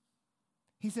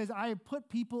 He says, I have put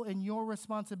people in your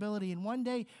responsibility, and one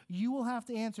day you will have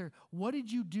to answer, what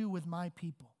did you do with my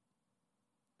people?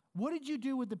 What did you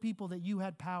do with the people that you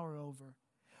had power over?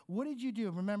 What did you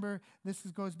do? Remember, this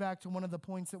goes back to one of the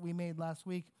points that we made last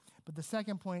week, but the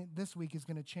second point this week is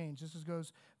going to change. This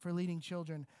goes for leading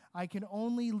children. I can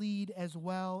only lead as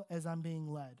well as I'm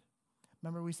being led.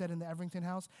 Remember we said in the Everington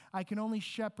house, I can only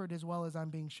shepherd as well as I'm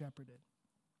being shepherded.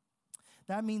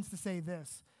 That means to say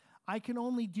this, I can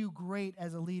only do great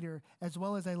as a leader as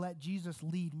well as I let Jesus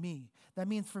lead me. That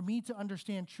means for me to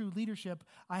understand true leadership,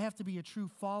 I have to be a true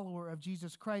follower of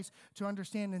Jesus Christ to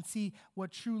understand and see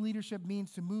what true leadership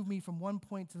means to move me from one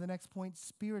point to the next point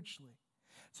spiritually,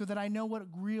 so that I know what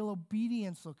real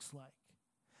obedience looks like.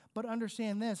 But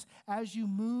understand this, as you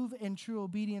move in true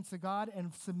obedience to God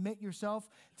and submit yourself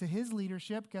to his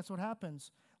leadership, guess what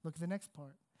happens? Look at the next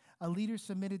part. A leader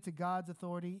submitted to God's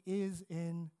authority is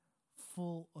in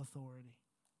full authority.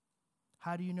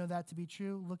 How do you know that to be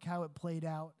true? Look how it played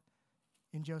out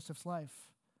in Joseph's life.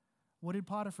 What did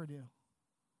Potiphar do?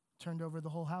 Turned over the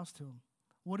whole house to him.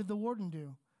 What did the warden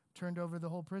do? Turned over the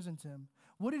whole prison to him.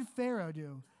 What did Pharaoh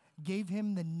do? Gave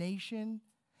him the nation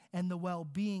and the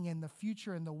well-being and the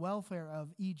future and the welfare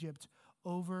of Egypt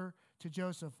over to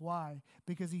Joseph. Why?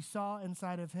 Because he saw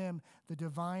inside of him the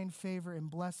divine favor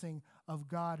and blessing of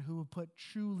God who would put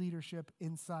true leadership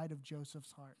inside of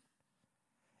Joseph's heart.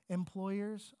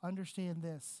 Employers, understand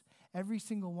this. Every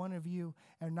single one of you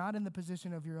are not in the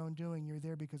position of your own doing. You're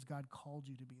there because God called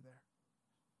you to be there.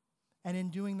 And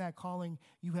in doing that calling,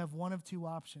 you have one of two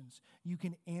options. You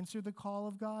can answer the call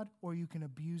of God, or you can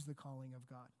abuse the calling of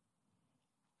God.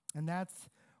 And that's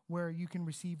where you can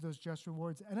receive those just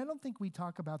rewards. And I don't think we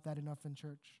talk about that enough in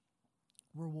church.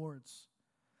 Rewards.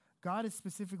 God is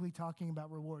specifically talking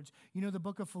about rewards. You know, the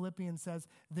book of Philippians says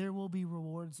there will be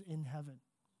rewards in heaven.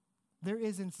 There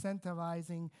is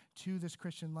incentivizing to this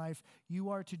Christian life. You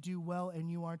are to do well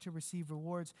and you are to receive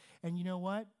rewards. And you know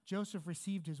what? Joseph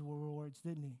received his rewards,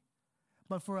 didn't he?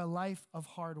 But for a life of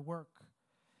hard work.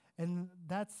 And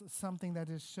that's something that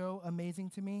is so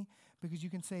amazing to me, because you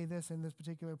can say this in this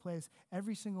particular place.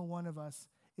 Every single one of us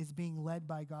is being led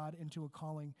by God into a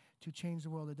calling to change the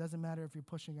world. It doesn't matter if you're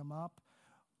pushing them up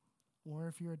or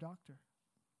if you're a doctor.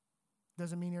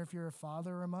 Doesn't mean if you're a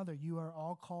father or a mother. You are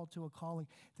all called to a calling.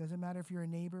 Doesn't matter if you're a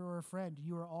neighbor or a friend.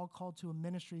 You are all called to a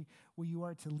ministry where you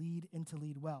are to lead and to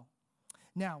lead well.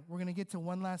 Now, we're going to get to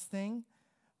one last thing,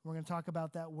 We're going to talk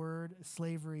about that word,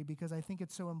 slavery, because I think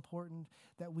it's so important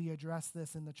that we address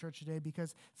this in the church today,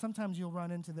 because sometimes you'll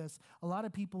run into this. A lot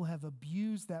of people have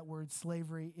abused that word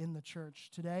slavery in the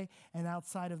church today and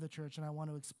outside of the church, and I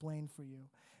want to explain for you.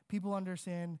 People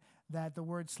understand that the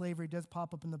word slavery does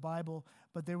pop up in the Bible,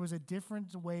 but there was a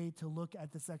different way to look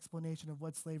at this explanation of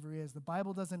what slavery is. The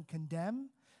Bible doesn't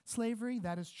condemn slavery,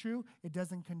 that is true. It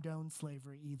doesn't condone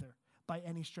slavery either, by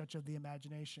any stretch of the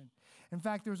imagination. In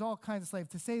fact, there's all kinds of slaves.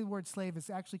 To say the word slave is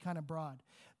actually kind of broad.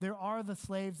 There are the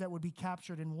slaves that would be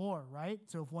captured in war, right?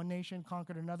 So if one nation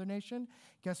conquered another nation,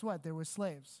 guess what? There were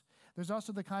slaves. There's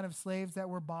also the kind of slaves that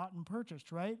were bought and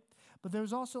purchased, right? But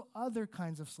there's also other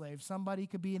kinds of slaves. Somebody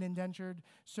could be an indentured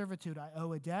servitude. I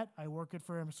owe a debt, I work it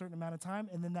for a certain amount of time,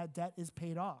 and then that debt is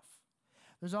paid off.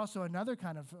 There's also another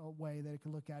kind of way that it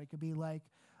could look at. It could be like,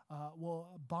 a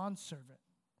bondservant.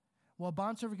 Well, a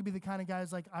bondservant could be the kind of guy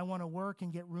who's like, I want to work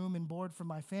and get room and board for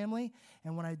my family,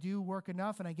 and when I do work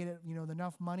enough and I get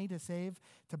enough money to save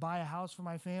to buy a house for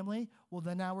my family, well,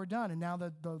 then now we're done. And now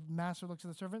the master looks at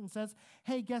the servant and says,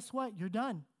 hey, guess what? You're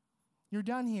done. You're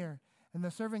done here. And the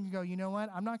servant can go, you know what?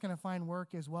 I'm not going to find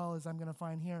work as well as I'm going to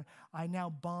find here. I now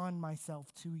bond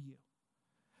myself to you.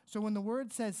 So when the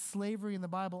word says slavery in the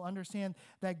Bible, understand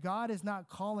that God is not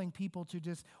calling people to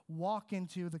just walk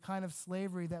into the kind of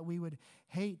slavery that we would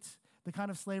hate, the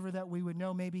kind of slavery that we would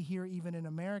know maybe here even in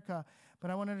America.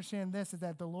 But I want to understand this, is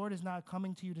that the Lord is not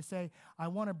coming to you to say, I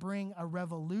want to bring a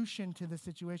revolution to the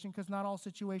situation, because not all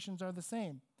situations are the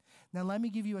same. Now, let me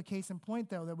give you a case in point,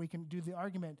 though, that we can do the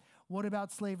argument. What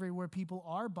about slavery where people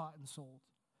are bought and sold?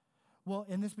 Well,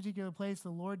 in this particular place, the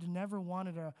Lord never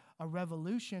wanted a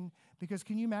revolution, because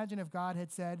can you imagine if God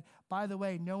had said, by the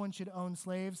way, no one should own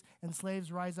slaves, and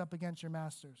slaves rise up against your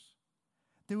masters?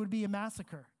 There would be a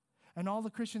massacre, and all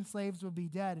the Christian slaves would be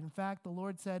dead. In fact, the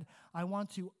Lord said, I want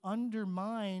to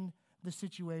undermine the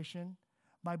situation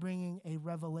by bringing a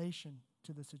revelation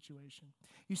to the situation.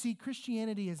 You see,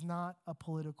 Christianity is not a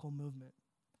political movement.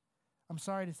 I'm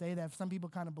sorry to say that. Some people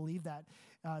kind of believe that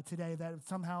today, that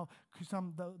somehow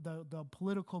the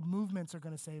political movements are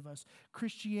going to save us.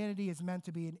 Christianity is meant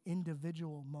to be an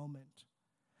individual moment,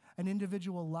 an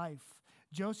individual life.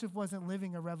 Joseph wasn't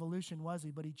living a revolution, was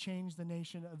he? But he changed the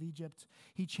nation of Egypt.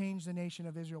 He changed the nation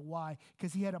of Israel. Why?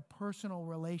 Because he had a personal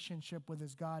relationship with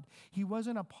his God. He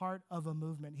wasn't a part of a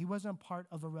movement. He wasn't a part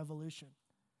of a revolution.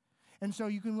 And so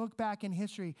you can look back in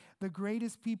history, the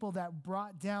greatest people that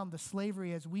brought down the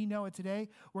slavery as we know it today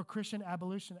were Christian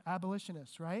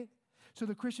abolitionists, right? So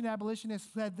the Christian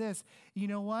abolitionists said this, you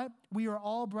know what? We are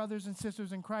all brothers and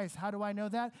sisters in Christ. How do I know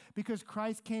that? Because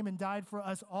Christ came and died for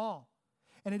us all.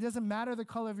 And it doesn't matter the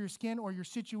color of your skin or your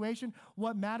situation.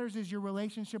 What matters is your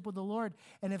relationship with the Lord.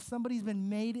 And if somebody's been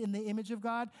made in the image of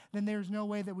God, then there's no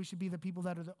way that we should be the people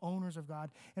that are the owners of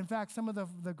God. In fact, some of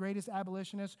the greatest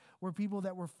abolitionists were people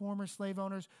that were former slave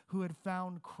owners who had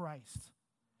found Christ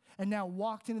and now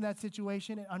walked into that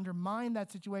situation and undermined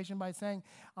that situation by saying,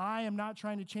 I am not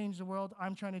trying to change the world.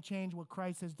 I'm trying to change what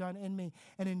Christ has done in me.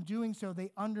 And in doing so, they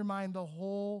undermined the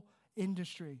whole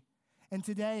industry. And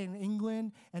today in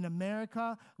England and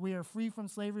America, we are free from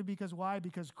slavery because why?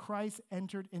 Because Christ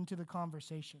entered into the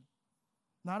conversation,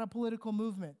 not a political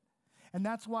movement. And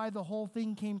that's why the whole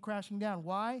thing came crashing down.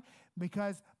 Why?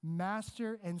 Because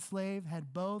master and slave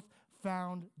had both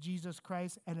found Jesus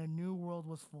Christ, and a new world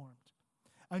was formed.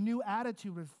 A new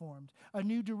attitude was formed. A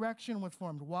new direction was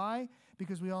formed. Why?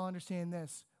 Because we all understand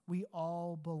this. We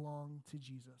all belong to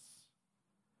Jesus.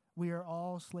 We are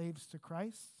all slaves to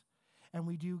Christ, and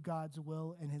we do God's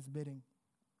will and his bidding.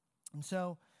 And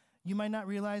so you might not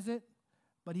realize it,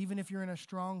 but even if you're in a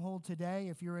stronghold today,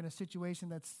 if you're in a situation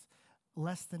that's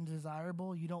less than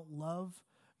desirable, you don't love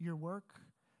your work,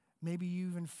 maybe you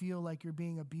even feel like you're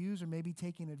being abused or maybe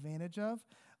taken advantage of,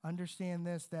 understand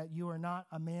this, that you are not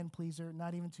a man pleaser,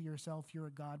 not even to yourself, you're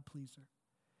a God pleaser.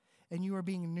 And you are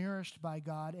being nourished by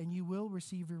God, and you will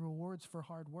receive your rewards for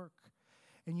hard work.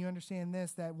 And you understand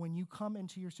this, that when you come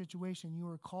into your situation, you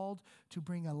are called to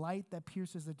bring a light that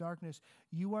pierces the darkness.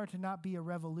 You are to not be a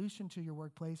revolution to your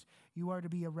workplace. You are to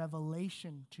be a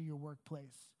revelation to your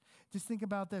workplace. Just think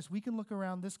about this. We can look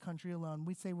around this country alone.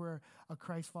 We say we're a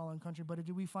Christ-following country, but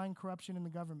do we find corruption in the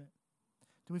government?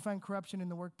 Do we find corruption in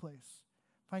the workplace?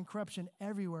 Find corruption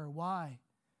everywhere. Why?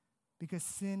 Because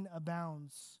sin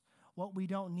abounds. What we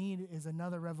don't need is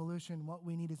another revolution. What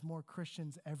we need is more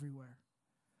Christians everywhere.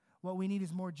 What we need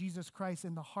is more Jesus Christ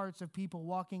in the hearts of people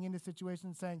walking into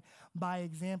situations saying, by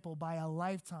example, by a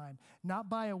lifetime, not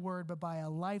by a word, but by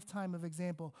a lifetime of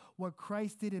example, what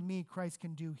Christ did in me, Christ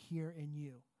can do here in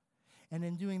you. And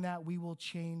in doing that, we will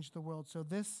change the world. So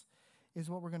this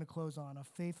is what we're going to close on, a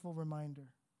faithful reminder.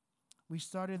 We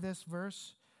started this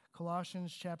verse,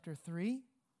 Colossians chapter 3,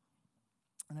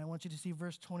 and I want you to see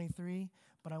verse 23,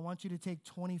 but I want you to take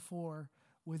 24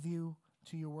 with you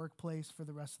to your workplace for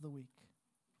the rest of the week.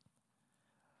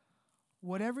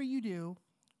 Whatever you do,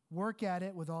 work at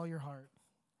it with all your heart,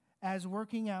 as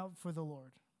working out for the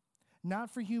Lord,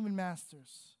 not for human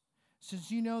masters,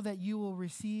 since you know that you will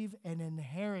receive an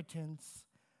inheritance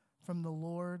from the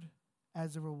Lord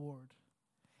as a reward.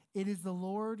 It is the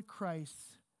Lord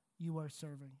Christ you are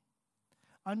serving.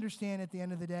 Understand at the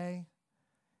end of the day,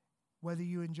 whether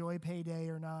you enjoy payday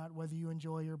or not, whether you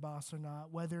enjoy your boss or not,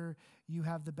 whether you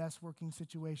have the best working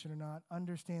situation or not,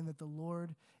 understand that the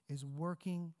Lord is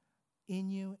working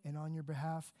in you and on your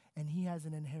behalf, and he has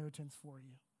an inheritance for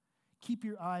you. Keep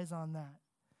your eyes on that.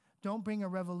 Don't bring a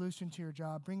revolution to your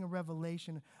job. Bring a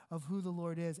revelation of who the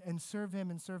Lord is and serve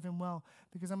him well.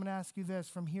 Because I'm going to ask you this,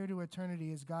 from here to eternity,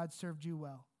 has God served you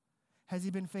well? Has he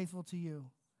been faithful to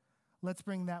you? Let's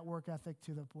bring that work ethic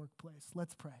to the workplace.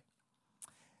 Let's pray.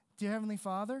 Dear Heavenly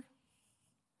Father,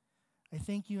 I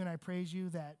thank you and I praise you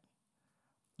that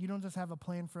you don't just have a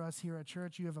plan for us here at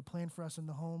church. You have a plan for us in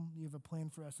the home. You have a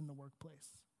plan for us in the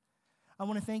workplace. I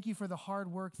want to thank you for the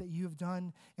hard work that you have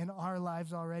done in our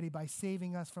lives already by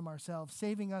saving us from ourselves,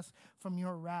 saving us from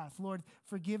your wrath. Lord,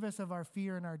 forgive us of our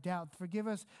fear and our doubt. Forgive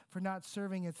us for not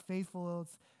serving as faithful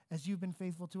as you've been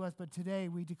faithful to us. But today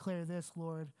we declare this,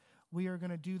 Lord, we are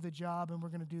going to do the job and we're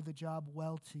going to do the job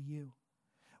well to you.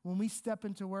 When we step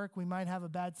into work, we might have a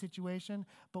bad situation,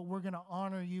 but we're going to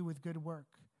honor you with good work.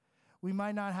 We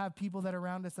might not have people that are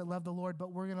around us that love the Lord,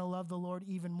 but we're going to love the Lord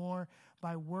even more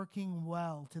by working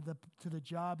well to the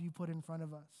job you put in front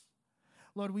of us.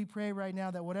 Lord, we pray right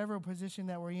now that whatever position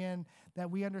that we're in,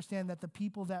 that we understand that the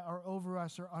people that are over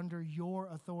us are under your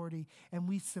authority, and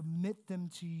we submit them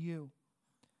to you.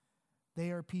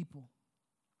 They are people,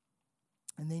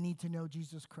 and they need to know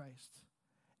Jesus Christ.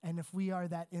 And if we are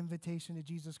that invitation to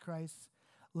Jesus Christ,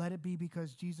 let it be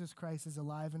because Jesus Christ is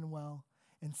alive and well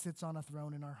and sits on a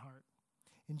throne in our heart.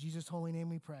 In Jesus' holy name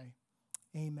we pray.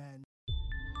 Amen.